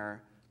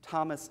nightmare,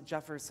 Thomas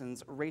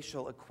Jefferson's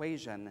racial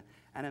equation,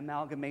 an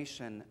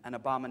amalgamation, an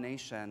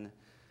abomination.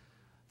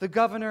 The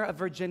governor of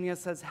Virginia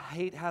says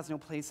hate has no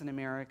place in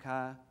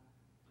America.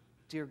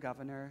 Dear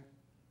governor,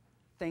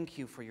 thank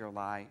you for your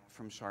lie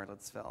from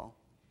Charlottesville.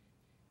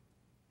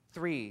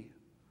 3.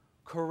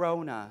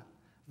 Corona,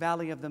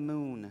 Valley of the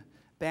Moon,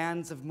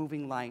 bands of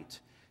moving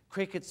light.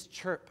 Crickets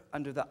chirp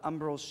under the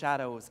umbral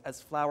shadows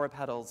as flower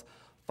petals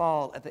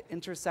fall at the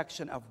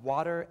intersection of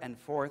Water and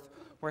 4th,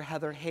 where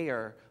Heather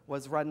Heyer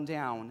was run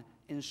down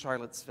in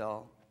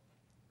Charlottesville.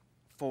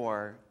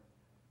 4.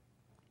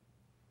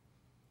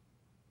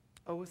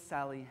 Oh,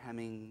 Sally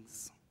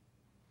Hemings,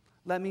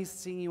 let me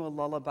sing you a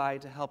lullaby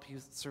to help you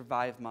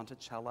survive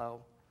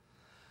Monticello.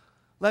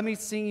 Let me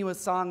sing you a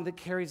song that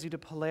carries you to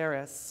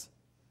Polaris.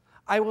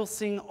 I will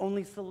sing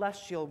only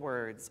celestial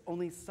words,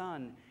 only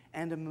sun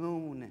and a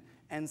moon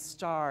and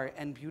star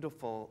and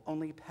beautiful,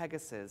 only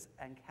Pegasus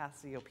and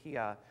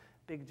Cassiopeia,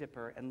 Big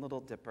Dipper and Little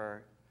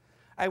Dipper.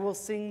 I will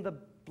sing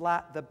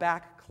the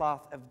back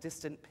cloth of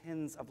distant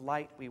pins of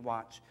light we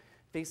watch,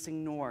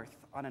 facing north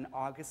on an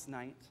August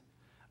night.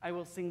 I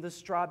will sing the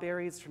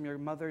strawberries from your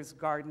mother's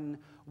garden,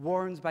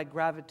 warmed by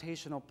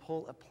gravitational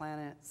pull of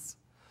planets.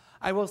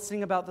 I will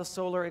sing about the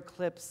solar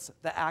eclipse,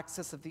 the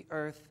axis of the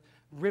earth,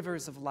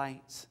 rivers of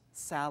light.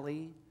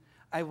 Sally,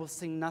 I will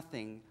sing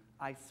nothing,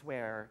 I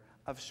swear,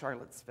 of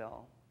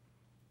Charlottesville.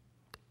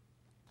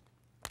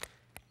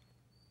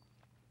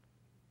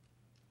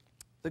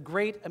 The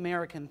Great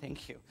American,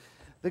 thank you,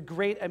 the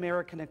Great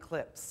American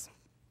Eclipse.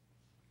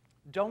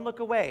 Don't look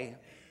away.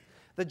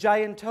 The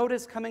giant toad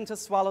is coming to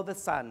swallow the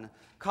sun.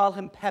 Call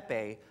him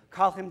Pepe,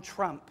 call him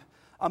Trump.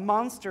 A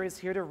monster is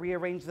here to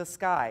rearrange the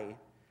sky.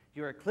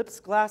 Your eclipse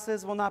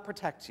glasses will not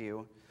protect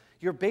you.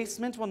 Your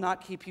basement will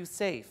not keep you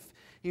safe.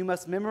 You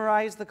must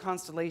memorize the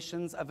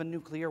constellations of a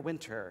nuclear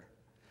winter.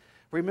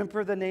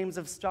 Remember the names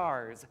of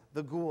stars,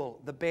 the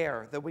ghoul, the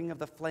bear, the wing of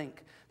the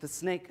flank, the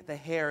snake, the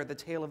hare, the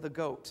tail of the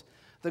goat.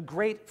 The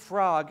great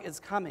frog is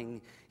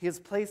coming. He has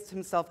placed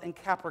himself in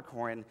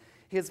Capricorn.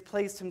 He has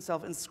placed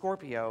himself in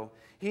Scorpio.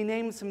 He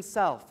names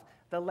himself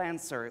the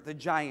lancer, the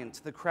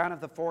giant, the crown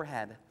of the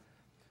forehead,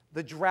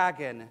 the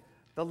dragon,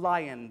 the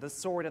lion, the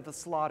sword of the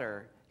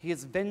slaughter. He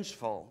is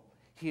vengeful.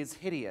 He is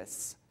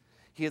hideous.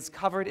 He is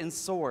covered in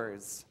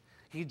sores.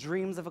 He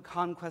dreams of a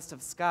conquest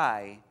of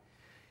sky.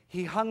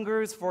 He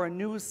hungers for a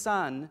new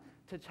sun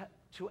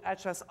to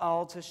etch us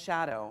all to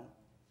shadow.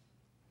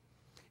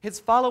 His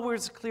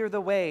followers clear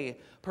the way,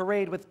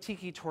 parade with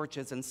tiki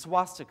torches and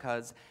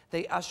swastikas.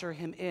 They usher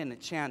him in,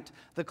 chant,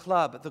 the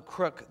club, the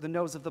crook, the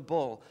nose of the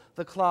bull,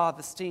 the claw,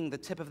 the sting, the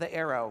tip of the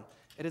arrow.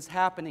 It is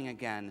happening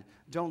again.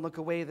 Don't look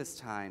away this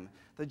time.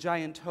 The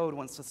giant toad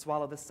wants to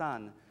swallow the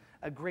sun.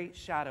 A great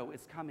shadow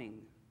is coming.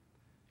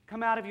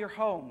 Come out of your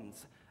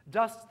homes.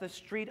 Dust the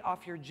street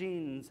off your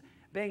jeans.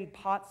 Bang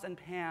pots and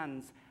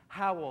pans.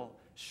 Howl,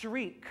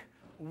 shriek,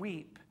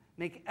 weep.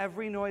 Make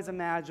every noise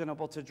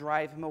imaginable to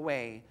drive him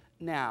away.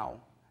 Now,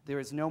 there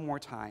is no more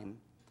time.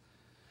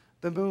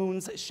 In the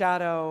moon's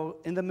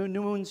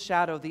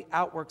shadow, the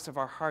outworks of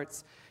our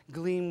hearts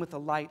gleam with the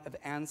light of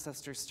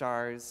ancestor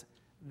stars.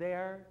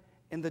 There,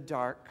 in the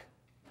dark,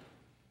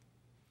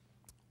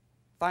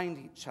 find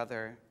each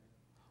other.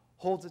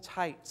 Hold it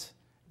tight.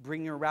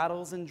 Bring your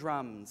rattles and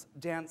drums.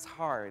 Dance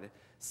hard.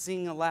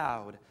 Sing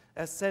aloud.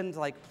 Ascend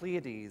like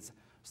Pleiades.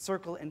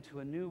 Circle into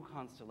a new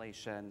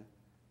constellation.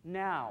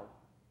 Now,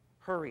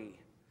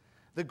 hurry.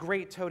 The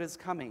great toad is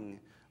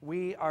coming.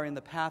 We are in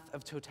the path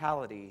of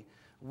totality.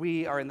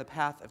 We are in the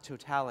path of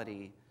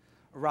totality.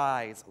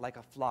 Rise like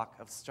a flock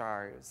of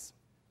stars.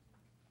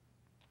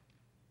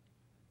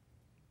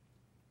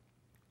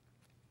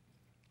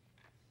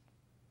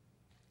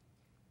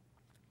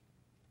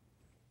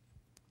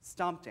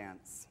 Stomp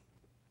Dance,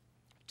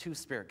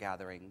 Two-Spirit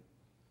Gathering.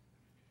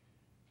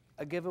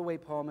 A giveaway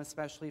poem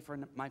especially for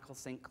Michael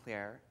St.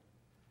 Clair,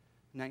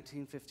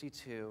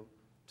 1952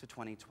 to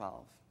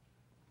 2012.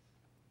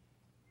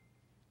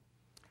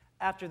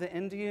 After the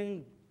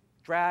Indian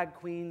drag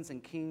queens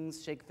and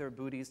kings shake their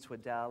booties to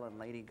Adele and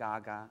Lady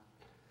Gaga,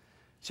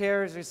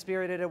 chairs are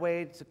spirited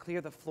away to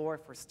clear the floor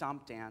for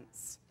Stomp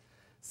Dance.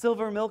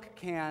 Silver milk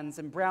cans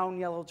and brown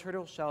yellow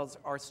turtle shells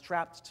are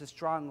strapped to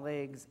strong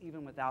legs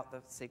even without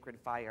the sacred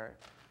fire.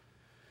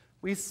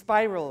 We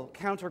spiral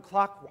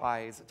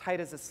counterclockwise, tight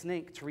as a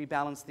snake to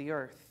rebalance the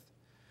earth.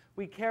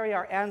 We carry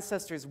our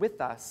ancestors with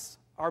us,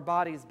 our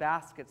bodies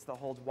baskets that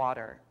hold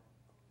water.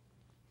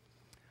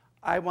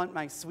 I want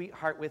my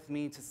sweetheart with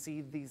me to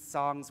see these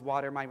songs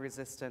water my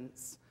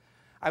resistance.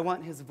 I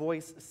want his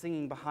voice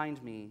singing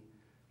behind me.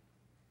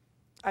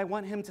 I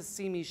want him to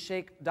see me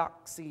shake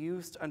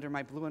doxy-used under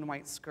my blue and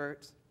white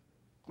skirt,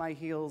 my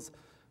heels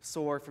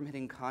sore from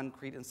hitting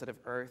concrete instead of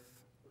earth.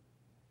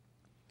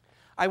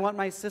 I want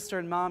my sister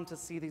and mom to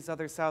see these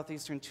other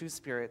Southeastern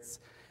two-spirits,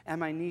 and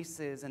my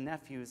nieces and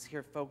nephews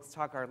hear folks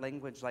talk our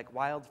language like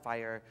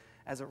wildfire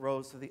as it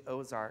rolls through the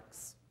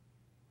Ozarks.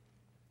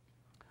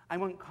 I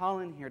want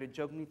Colin here to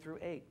joke me through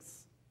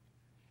aches.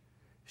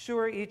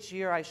 Sure, each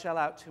year I shell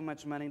out too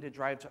much money to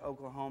drive to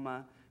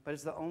Oklahoma, but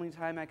it's the only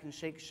time I can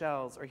shake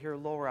shells or hear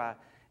Laura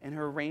in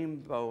her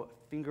rainbow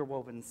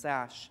finger-woven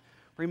sash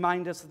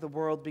remind us that the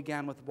world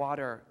began with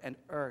water and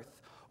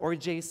earth, or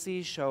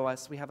JC show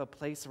us we have a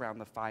place around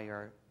the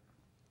fire.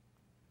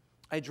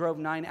 I drove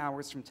 9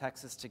 hours from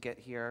Texas to get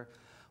here.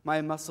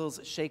 My muscles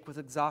shake with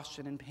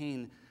exhaustion and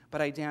pain,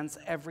 but I dance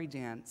every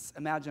dance.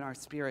 Imagine our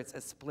spirits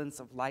as splints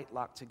of light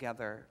locked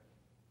together.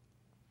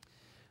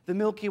 The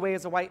Milky Way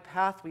is a white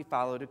path we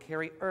follow to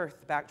carry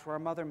Earth back to our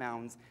mother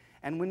mounds.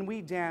 And when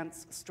we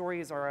dance,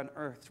 stories are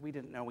unearthed we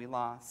didn't know we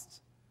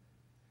lost.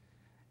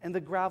 In the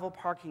gravel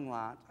parking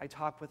lot, I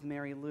talk with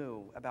Mary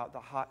Lou about the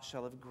hot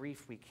shell of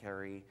grief we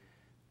carry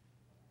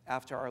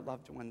after our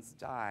loved ones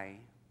die,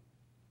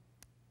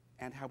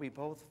 and how we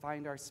both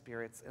find our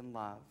spirits in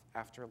love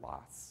after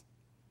loss.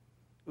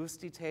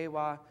 Usti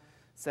Tewa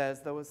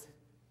says those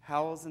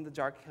howls in the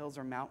dark hills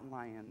are mountain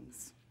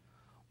lions.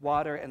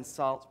 Water and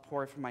salt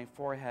pour from my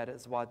forehead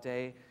as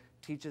Wade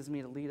teaches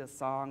me to lead a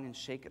song and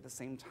shake at the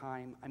same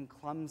time. I'm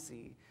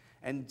clumsy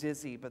and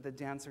dizzy, but the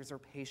dancers are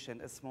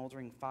patient as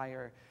smoldering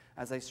fire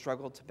as I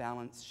struggle to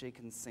balance, shake,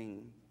 and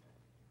sing.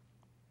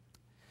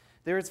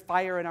 There is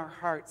fire in our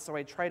hearts, so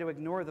I try to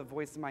ignore the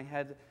voice in my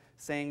head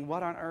saying,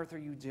 "What on earth are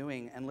you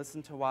doing?" and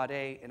listen to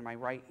Wade in my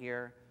right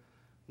ear,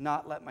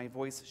 not let my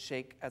voice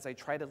shake as I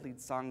try to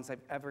lead songs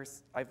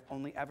I've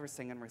only ever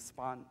sang in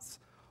response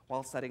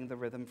while setting the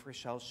rhythm for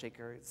shell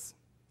shakers.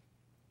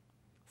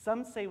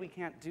 Some say we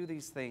can't do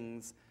these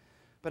things,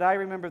 but I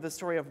remember the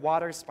story of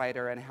Water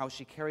Spider and how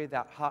she carried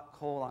that hot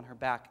coal on her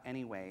back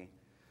anyway.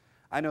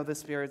 I know the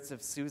spirits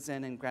of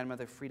Susan and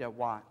Grandmother Frida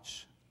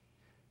watch.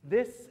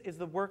 This is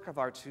the work of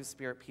our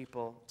two-spirit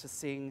people, to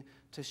sing,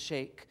 to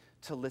shake,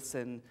 to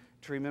listen,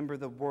 to remember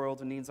the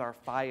world needs our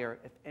fire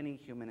if any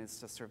human is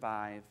to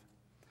survive.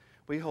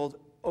 We hold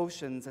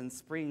oceans and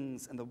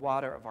springs in the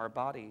water of our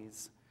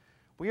bodies.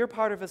 We are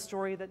part of a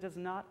story that does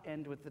not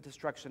end with the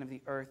destruction of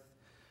the earth,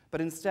 but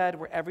instead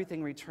where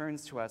everything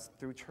returns to us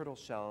through turtle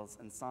shells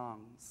and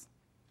songs.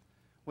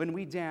 When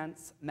we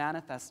dance,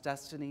 manifest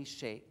destiny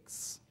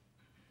shakes.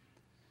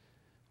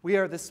 We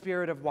are the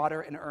spirit of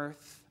water and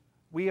earth.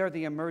 We are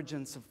the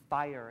emergence of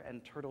fire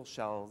and turtle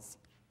shells.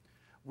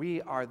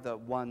 We are the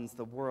ones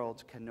the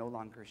world can no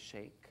longer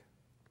shake.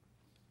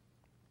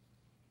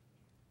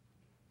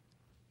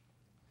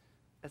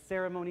 A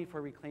ceremony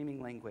for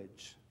reclaiming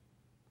language.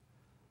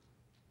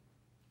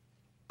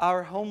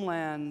 Our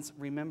homelands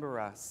remember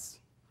us.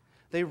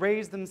 They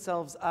raise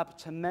themselves up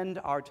to mend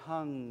our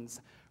tongues,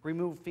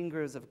 remove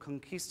fingers of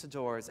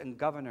conquistadors and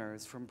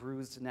governors from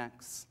bruised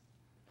necks.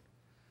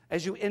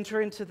 As you enter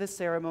into this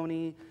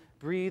ceremony,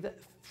 breathe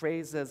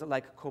phrases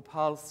like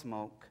copal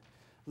smoke.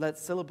 Let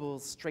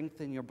syllables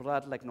strengthen your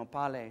blood like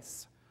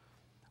nopales.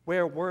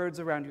 Wear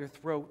words around your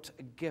throat,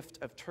 a gift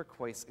of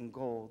turquoise and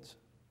gold.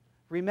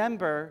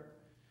 Remember,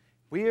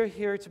 we are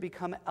here to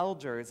become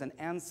elders and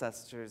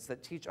ancestors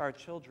that teach our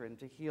children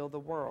to heal the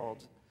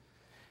world.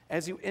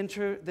 As you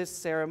enter this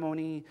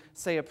ceremony,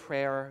 say a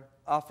prayer,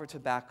 offer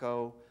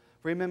tobacco.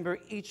 Remember,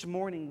 each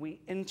morning we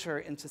enter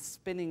into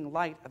spinning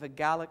light of a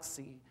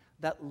galaxy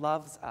that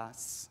loves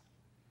us.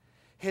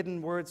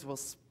 Hidden words will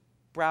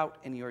sprout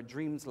in your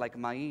dreams like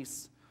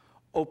maize,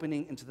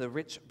 opening into the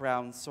rich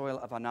brown soil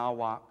of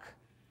Anahuac.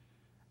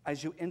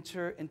 As you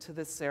enter into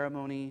this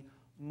ceremony,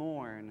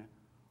 mourn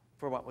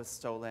for what was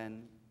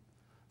stolen.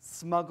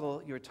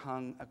 Smuggle your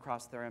tongue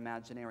across their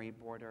imaginary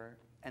border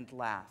and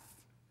laugh.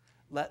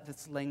 Let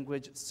this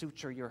language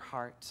suture your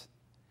heart.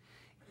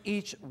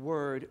 Each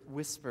word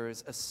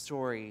whispers a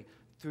story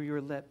through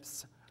your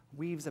lips,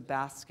 weaves a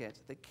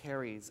basket that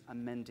carries a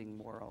mending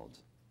world.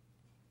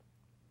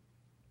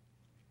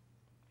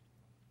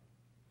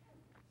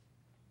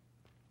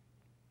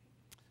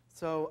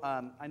 So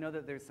I know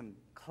that there's some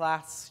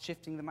class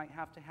shifting that might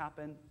have to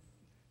happen.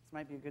 This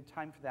might be a good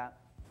time for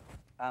that.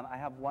 I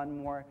have one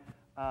more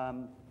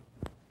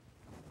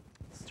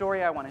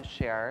story I want to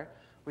share,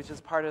 which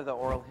is part of the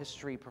oral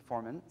history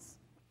performance.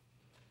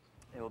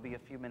 It will be a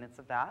few minutes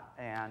of that,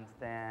 and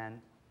then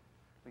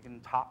we can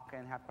talk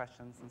and have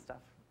questions and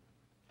stuff.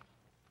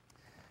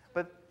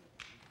 But,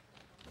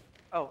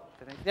 oh,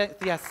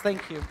 yes,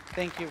 thank you,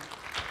 thank you.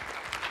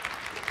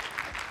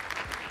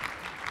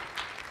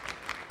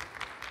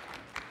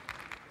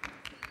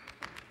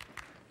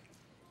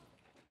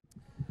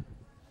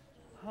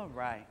 All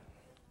right.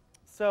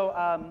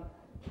 So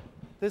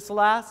this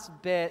last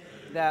bit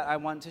that I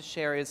want to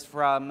share is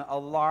from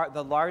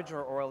the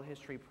larger oral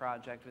history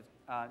project with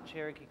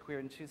Cherokee Queer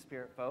and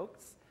Two-Spirit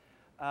folks.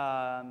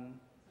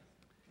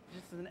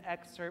 This is an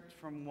excerpt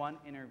from one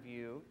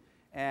interview.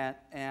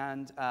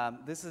 And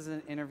this is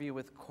an interview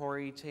with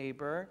Corey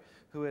Tabor,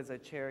 who is a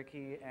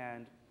Cherokee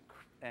and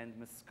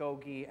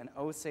Muskogee and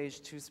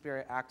Osage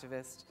Two-Spirit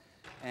activist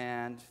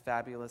and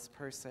fabulous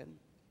person.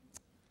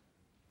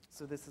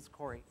 So this is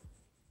Corey.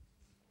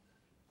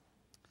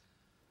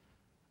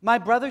 My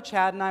brother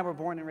Chad and I were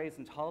born and raised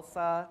in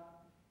Tulsa.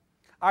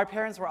 Our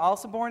parents were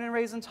also born and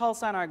raised in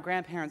Tulsa, and our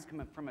grandparents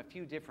come from a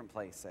few different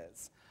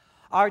places.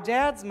 Our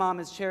dad's mom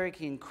is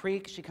Cherokee and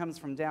Creek. She comes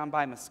from down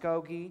by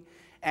Muskogee.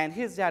 And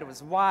his dad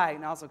was white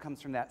and also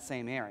comes from that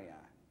same area.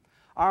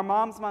 Our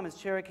mom's mom is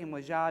Cherokee and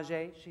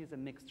Wajaje. She's a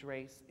mixed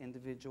race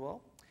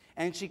individual.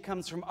 And she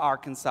comes from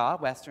Arkansas,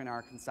 western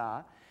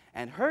Arkansas.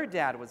 And her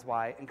dad was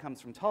white and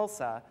comes from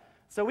Tulsa.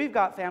 So we've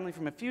got family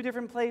from a few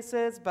different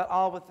places, but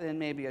all within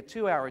maybe a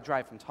 2-hour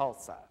drive from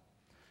Tulsa.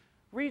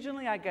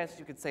 Regionally, I guess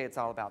you could say it's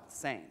all about the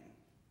same.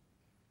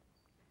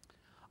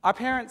 Our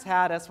parents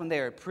had us when they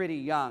were pretty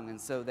young, and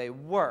so they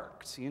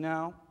worked, you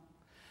know?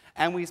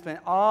 And we spent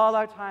all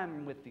our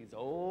time with these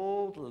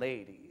old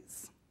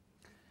ladies.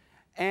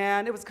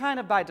 And it was kind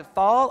of by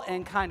default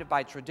and kind of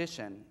by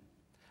tradition.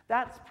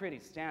 That's pretty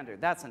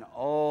standard. That's an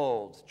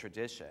old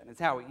tradition. It's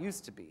how it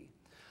used to be.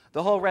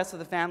 The whole rest of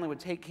the family would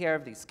take care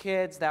of these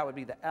kids. That would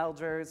be the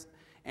elders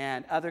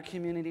and other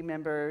community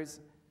members.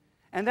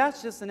 And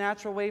that's just a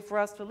natural way for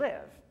us to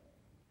live.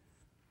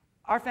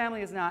 Our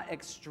family is not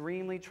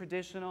extremely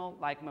traditional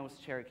like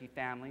most Cherokee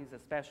families,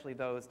 especially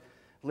those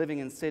living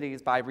in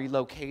cities by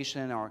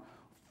relocation or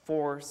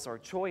force or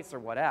choice or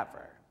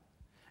whatever.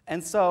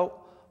 And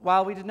so,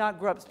 while we did not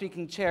grow up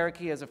speaking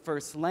Cherokee as a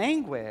first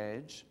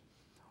language,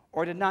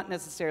 or did not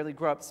necessarily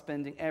grow up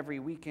spending every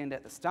weekend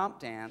at the stomp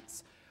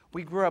dance,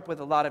 we grew up with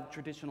a lot of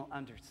traditional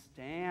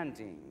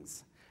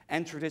understandings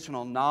and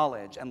traditional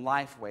knowledge and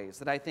life ways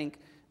that I think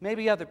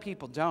maybe other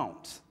people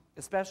don't,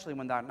 especially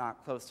when they're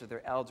not close to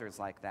their elders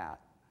like that.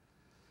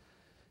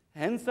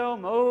 And so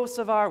most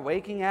of our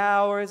waking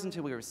hours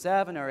until we were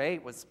 7 or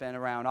 8 was spent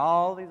around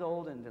all these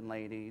old Indian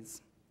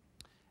ladies.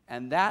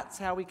 And that's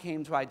how we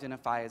came to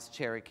identify as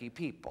Cherokee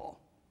people.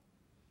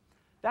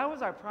 That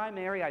was our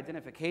primary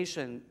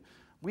identification.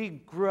 We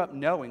grew up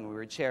knowing we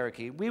were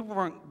Cherokee. We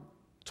weren't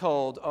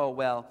told, oh,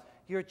 well,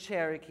 you're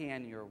Cherokee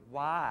and you're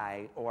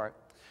white, or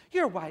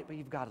you're white but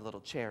you've got a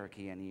little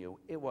Cherokee in you.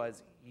 It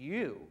was,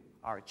 you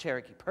are a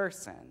Cherokee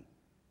person,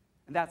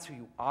 and that's who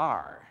you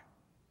are.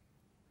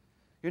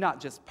 You're not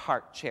just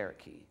part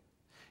Cherokee.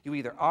 You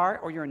either are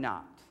or you're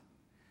not.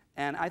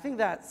 And I think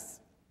that's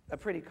a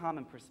pretty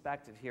common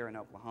perspective here in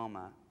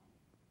Oklahoma.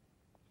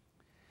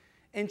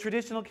 In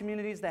traditional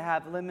communities that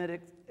have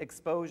limited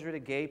exposure to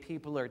gay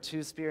people or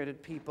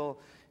two-spirited people,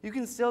 you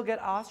can still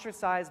get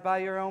ostracized by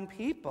your own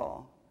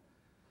people.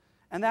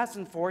 And that's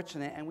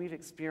unfortunate, and we've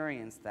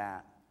experienced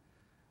that.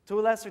 To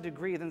a lesser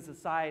degree than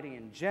society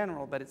in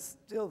general, but it's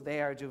still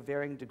there to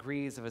varying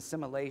degrees of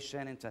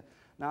assimilation into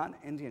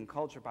non-Indian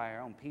culture by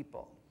our own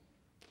people.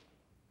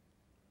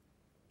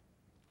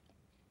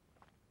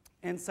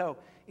 And so,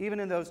 even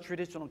in those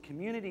traditional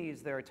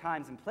communities, there are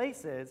times and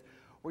places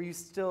where you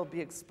still be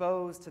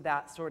exposed to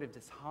that sort of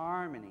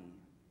disharmony,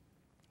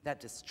 that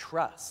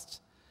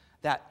distrust,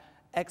 that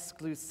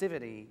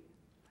exclusivity,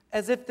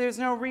 as if there's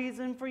no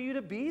reason for you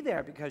to be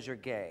there because you're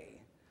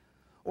gay,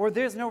 or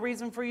there's no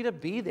reason for you to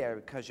be there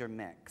because you're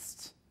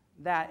mixed,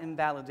 that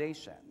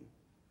invalidation.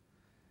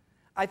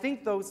 I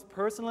think those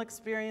personal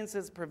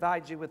experiences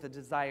provide you with a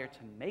desire to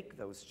make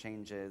those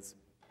changes.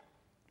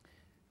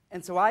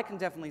 And so I can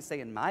definitely say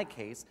in my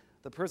case,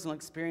 the personal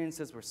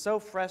experiences were so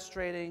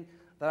frustrating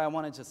that I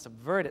wanted to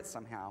subvert it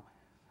somehow.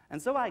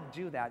 And so I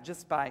do that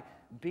just by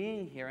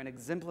being here and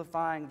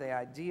exemplifying the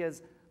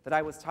ideas that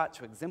I was taught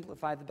to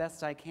exemplify the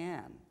best I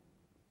can.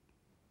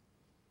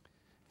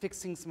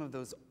 Fixing some of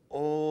those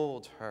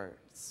old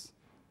hurts,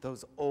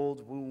 those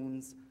old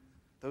wounds,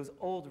 those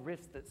old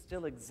rifts that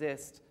still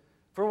exist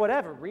for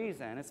whatever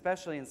reason,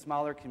 especially in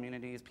smaller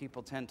communities,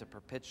 people tend to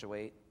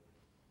perpetuate.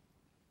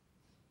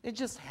 It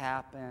just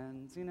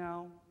happens, you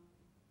know?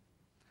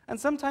 And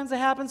sometimes it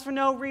happens for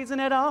no reason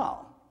at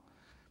all.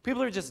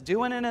 People are just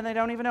doing it and they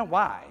don't even know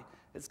why.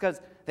 It's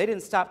because they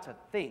didn't stop to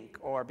think,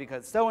 or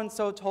because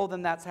so-and-so told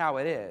them that's how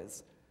it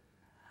is.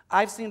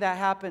 I've seen that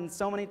happen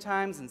so many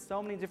times in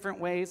so many different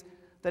ways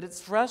that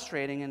it's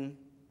frustrating, and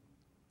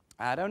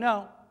I don't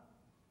know.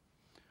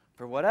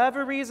 For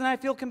whatever reason, I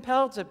feel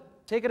compelled to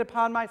take it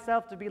upon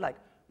myself to be like,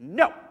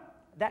 no,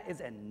 that is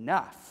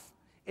enough.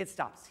 It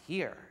stops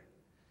here.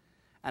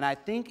 And I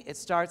think it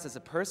starts as a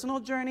personal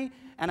journey,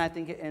 and I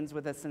think it ends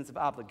with a sense of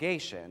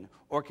obligation,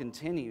 or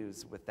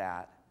continues with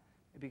that.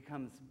 It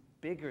becomes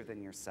bigger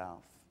than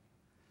yourself.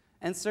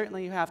 And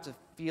certainly you have to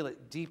feel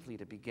it deeply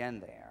to begin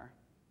there.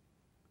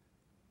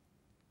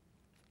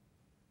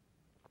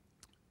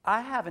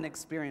 I haven't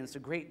experienced a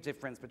great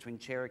difference between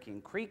Cherokee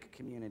and Creek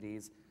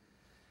communities.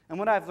 And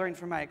what I've learned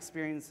from my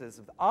experiences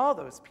with all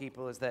those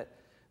people is that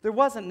there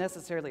wasn't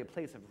necessarily a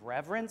place of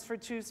reverence for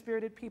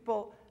two-spirited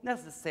people,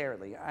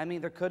 necessarily. I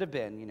mean, there could have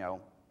been, you know,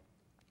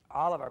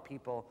 all of our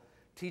people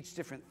teach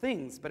different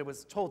things, but it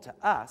was told to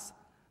us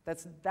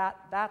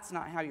that's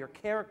not how you're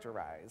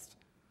characterized.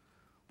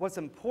 What's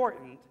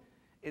important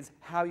is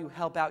how you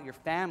help out your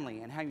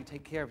family and how you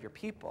take care of your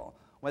people,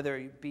 whether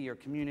it be your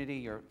community,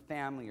 your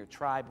family, your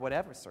tribe,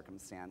 whatever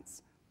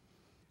circumstance.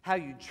 How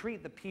you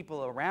treat the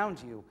people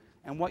around you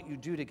and what you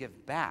do to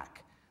give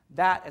back.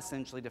 That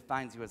essentially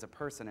defines you as a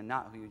person and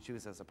not who you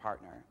choose as a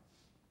partner.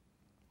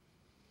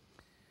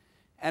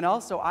 And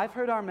also, I've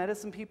heard our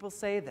medicine people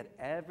say that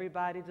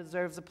everybody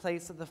deserves a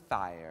place at the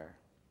fire.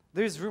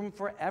 There's room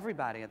for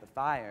everybody at the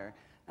fire,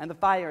 and the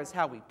fire is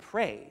how we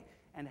pray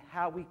and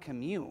how we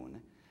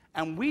commune.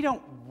 And we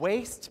don't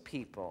waste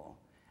people,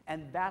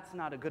 and that's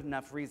not a good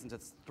enough reason to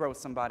throw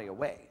somebody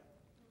away.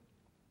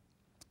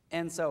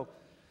 And so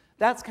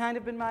that's kind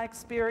of been my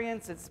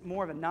experience. It's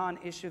more of a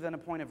non-issue than a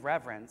point of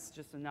reverence,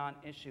 just a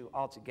non-issue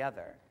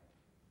altogether.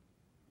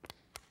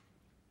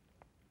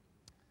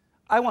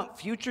 I want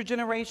future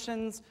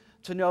generations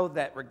to know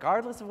that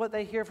regardless of what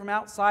they hear from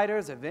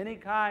outsiders of any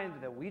kind,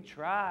 that we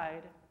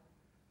tried.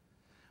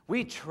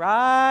 We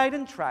tried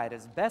and tried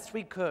as best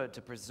we could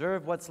to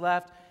preserve what's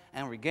left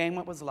and regain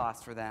what was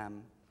lost for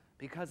them,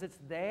 because it's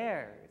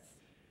theirs.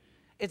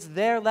 It's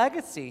their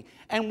legacy,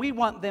 and we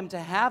want them to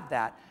have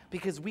that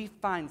because we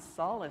find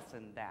solace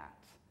in that,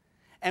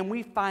 and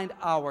we find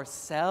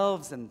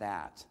ourselves in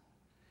that.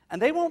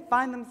 And they won't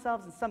find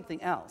themselves in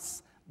something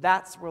else.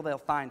 That's where they'll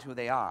find who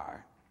they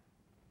are.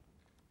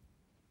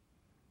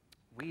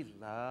 We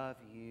love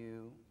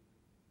you.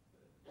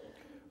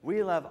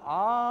 We love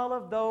all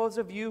of those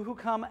of you who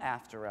come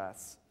after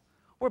us.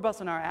 We're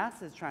busting our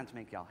asses trying to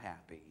make y'all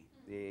happy.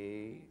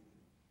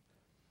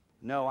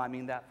 No, I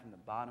mean that from the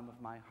bottom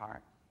of my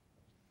heart.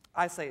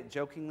 I say it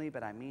jokingly,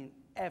 but I mean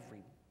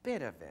every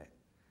bit of it.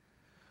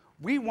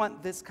 We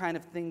want this kind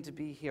of thing to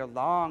be here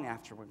long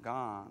after we're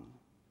gone.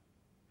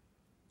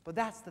 But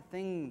that's the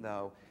thing,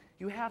 though.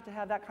 You have to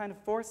have that kind of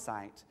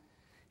foresight.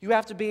 You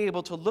have to be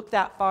able to look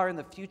that far in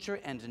the future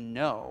and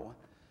know.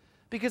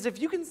 Because if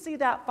you can see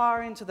that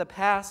far into the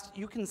past,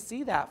 you can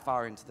see that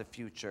far into the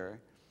future.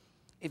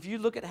 If you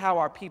look at how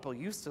our people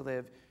used to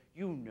live,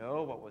 you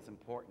know what was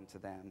important to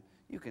them.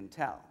 You can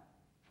tell.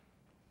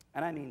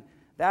 And I mean,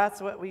 that's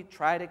what we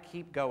try to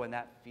keep going,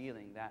 that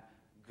feeling, that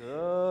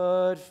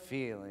good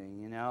feeling,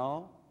 you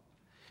know?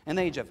 In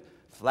the age of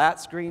flat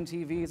screen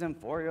TVs and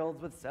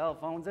 4-year-olds with cell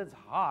phones, it's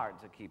hard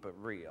to keep it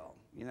real,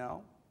 you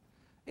know?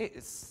 It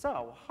is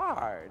so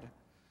hard.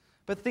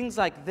 But things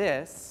like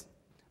this,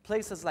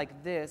 places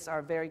like this,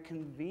 are very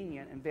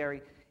convenient and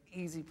very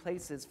easy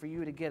places for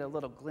you to get a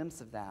little glimpse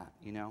of that,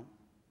 you know?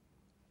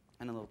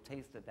 And a little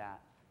taste of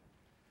that.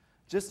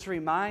 Just to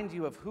remind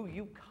you of who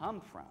you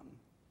come from.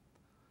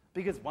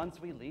 Because once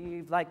we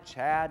leave, like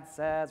Chad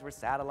says, we're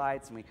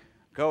satellites, and we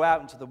go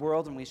out into the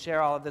world and we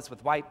share all of this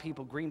with white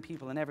people, green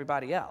people, and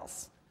everybody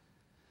else.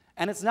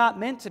 And it's not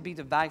meant to be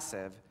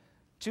divisive.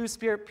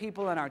 Two-Spirit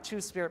people and our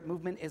Two-Spirit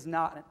movement is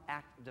not an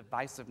act of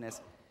divisiveness.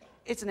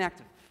 It's an act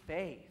of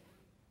faith.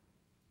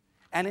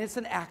 And it's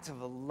an act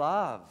of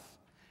love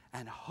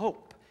and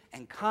hope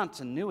and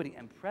continuity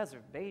and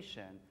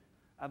preservation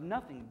of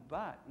nothing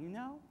but, you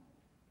know?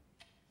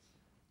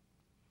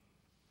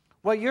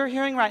 What you're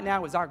hearing right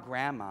now is our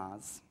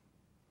grandmas.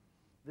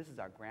 This is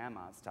our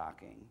grandmas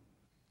talking.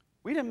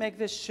 We didn't make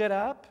this shit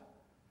up.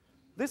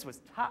 This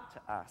was taught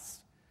to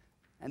us.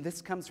 And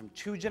this comes from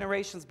 2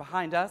 generations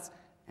behind us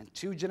and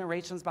 2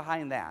 generations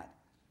behind that.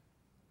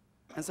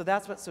 And so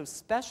that's what's so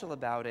special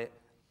about it,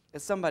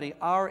 is somebody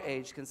our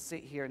age can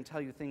sit here and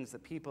tell you things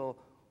that people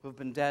who have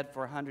been dead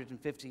for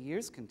 150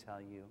 years can tell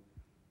you.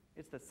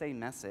 It's the same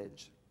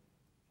message.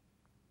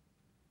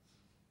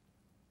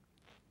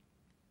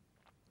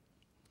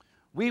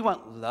 We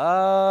want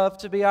love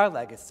to be our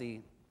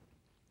legacy.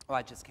 Oh,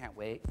 I just can't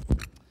wait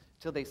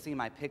till they see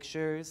my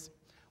pictures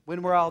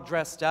when we're all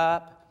dressed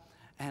up.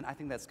 And I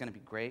think that's going to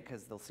be great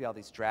because they'll see all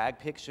these drag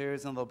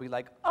pictures and they'll be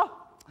like, oh,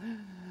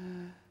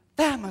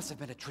 that must have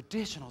been a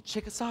traditional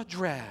Chickasaw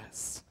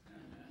dress.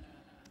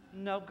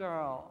 No,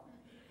 girl.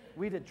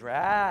 We did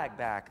drag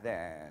back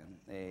then.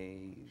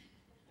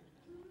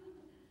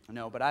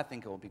 No, but I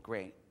think it will be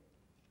great.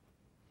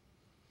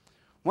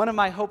 One of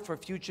my hope for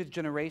future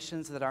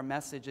generations is that our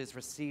message is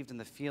received in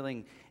the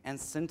feeling and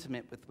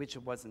sentiment with which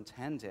it was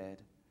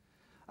intended.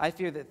 I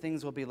fear that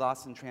things will be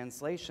lost in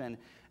translation,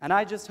 and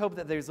I just hope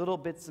that there's little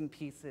bits and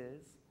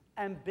pieces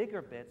and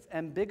bigger bits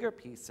and bigger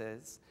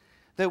pieces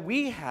that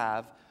we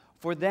have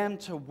for them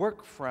to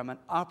work from and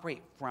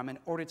operate from in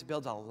order to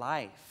build a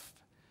life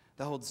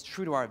that holds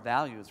true to our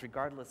values,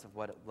 regardless of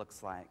what it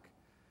looks like.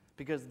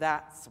 Because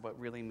that's what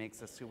really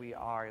makes us who we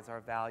are, is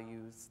our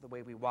values, the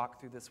way we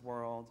walk through this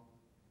world.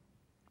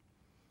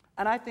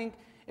 And I think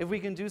if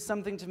we can do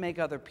something to make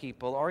other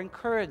people or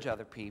encourage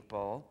other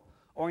people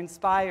or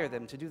inspire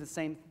them to do the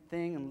same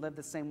thing and live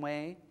the same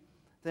way,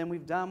 then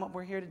we've done what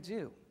we're here to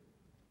do.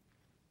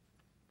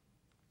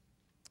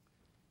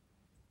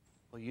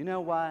 Well, you know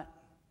what?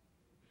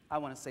 I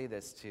want to say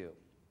this too.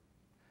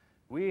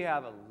 We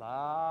have a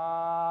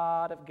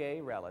lot of gay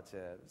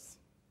relatives.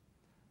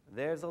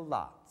 There's a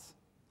lot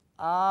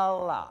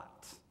of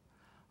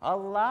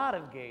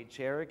gay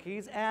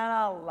Cherokees and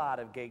a lot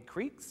of gay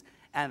Creeks.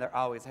 And there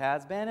always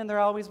has been, and there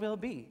always will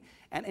be.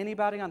 And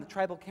anybody on the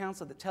tribal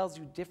council that tells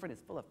you different is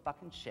full of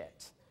fucking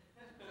shit.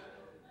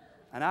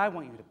 And I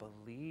want you to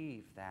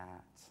believe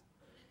that.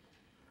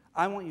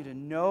 I want you to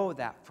know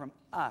that from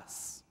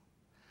us.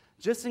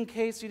 Just in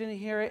case you didn't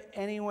hear it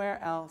anywhere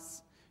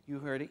else, you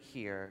heard it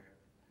here.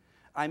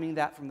 I mean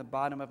that from the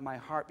bottom of my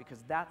heart,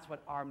 because that's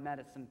what our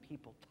medicine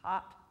people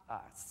taught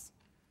us.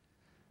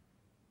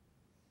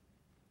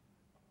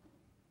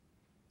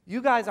 You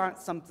guys aren't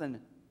something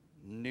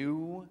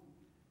new.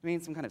 I mean,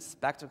 some kind of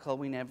spectacle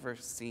we never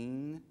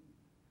seen.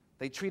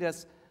 They treat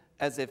us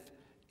as if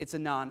it's a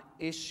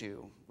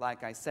non-issue.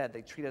 Like I said,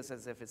 they treat us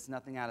as if it's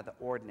nothing out of the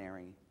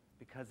ordinary,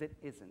 because it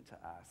isn't to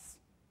us.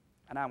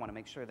 And I want to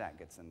make sure that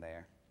gets in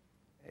there.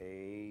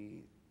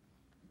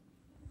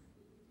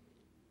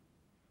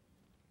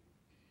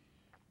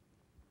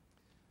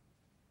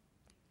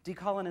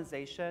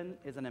 Decolonization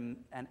is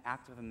an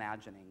act of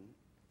imagining.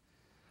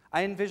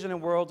 I envision a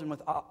world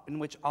in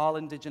which all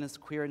indigenous,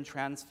 queer, and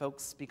trans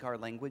folks speak our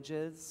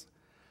languages,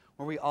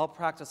 where we all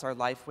practice our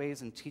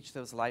lifeways and teach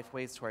those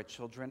lifeways to our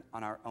children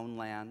on our own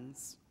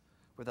lands,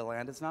 where the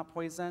land is not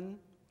poison,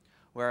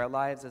 where our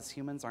lives as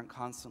humans aren't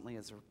constantly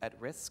at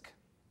risk.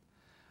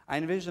 I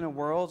envision a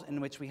world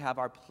in which we have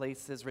our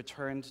places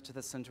returned to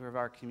the center of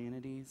our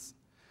communities,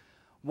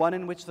 one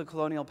in which the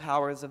colonial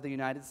powers of the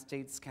United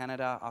States,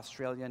 Canada,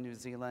 Australia, New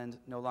Zealand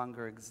no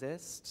longer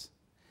exist,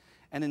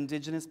 and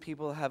indigenous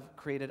people have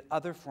created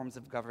other forms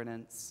of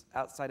governance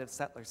outside of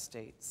settler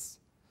states.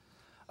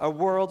 A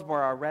world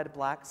where our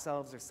red-black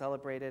selves are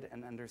celebrated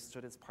and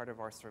understood as part of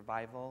our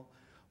survival,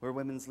 where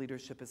women's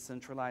leadership is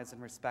centralized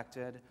and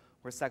respected,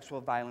 where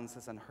sexual violence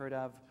is unheard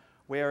of,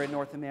 where in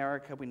North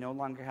America we no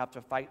longer have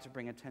to fight to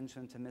bring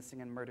attention to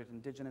missing and murdered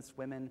indigenous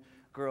women,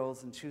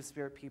 girls, and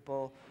two-spirit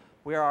people,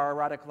 where our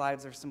erotic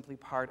lives are simply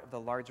part of the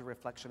larger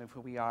reflection of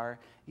who we are.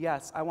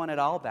 Yes, I want it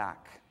all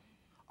back.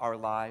 Our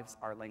lives,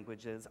 our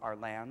languages, our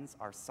lands,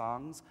 our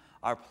songs,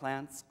 our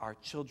plants, our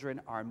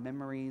children, our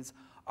memories,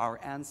 our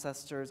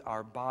ancestors,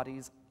 our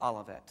bodies, all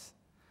of it.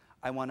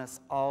 I want us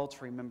all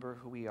to remember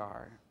who we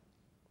are.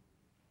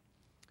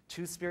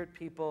 Two-spirit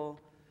people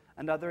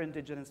and other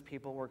indigenous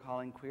people we're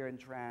calling queer and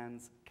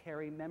trans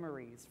carry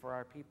memories for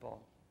our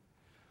people.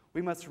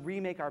 We must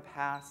remake our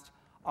past,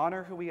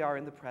 honor who we are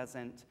in the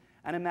present,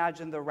 and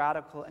imagine the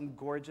radical and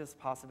gorgeous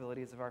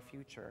possibilities of our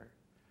future.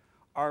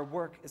 Our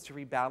work is to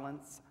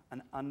rebalance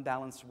an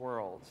unbalanced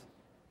world.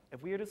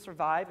 If we are to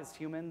survive as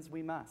humans,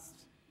 we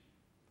must.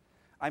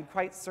 I'm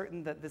quite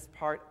certain that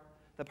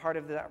the part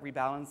of that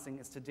rebalancing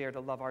is to dare to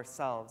love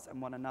ourselves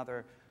and one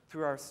another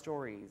through our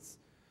stories,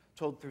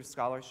 told through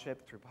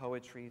scholarship, through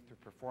poetry, through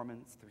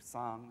performance, through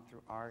song,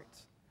 through art.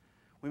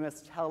 We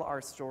must tell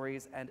our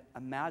stories and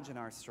imagine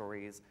our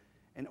stories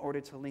in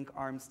order to link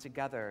arms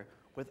together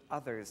with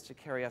others to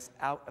carry us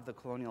out of the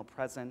colonial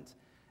present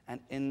and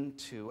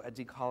into a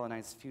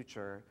decolonized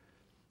future.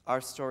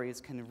 Our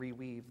stories can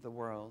reweave the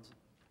world.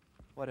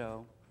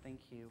 Qwo-Li, thank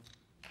you.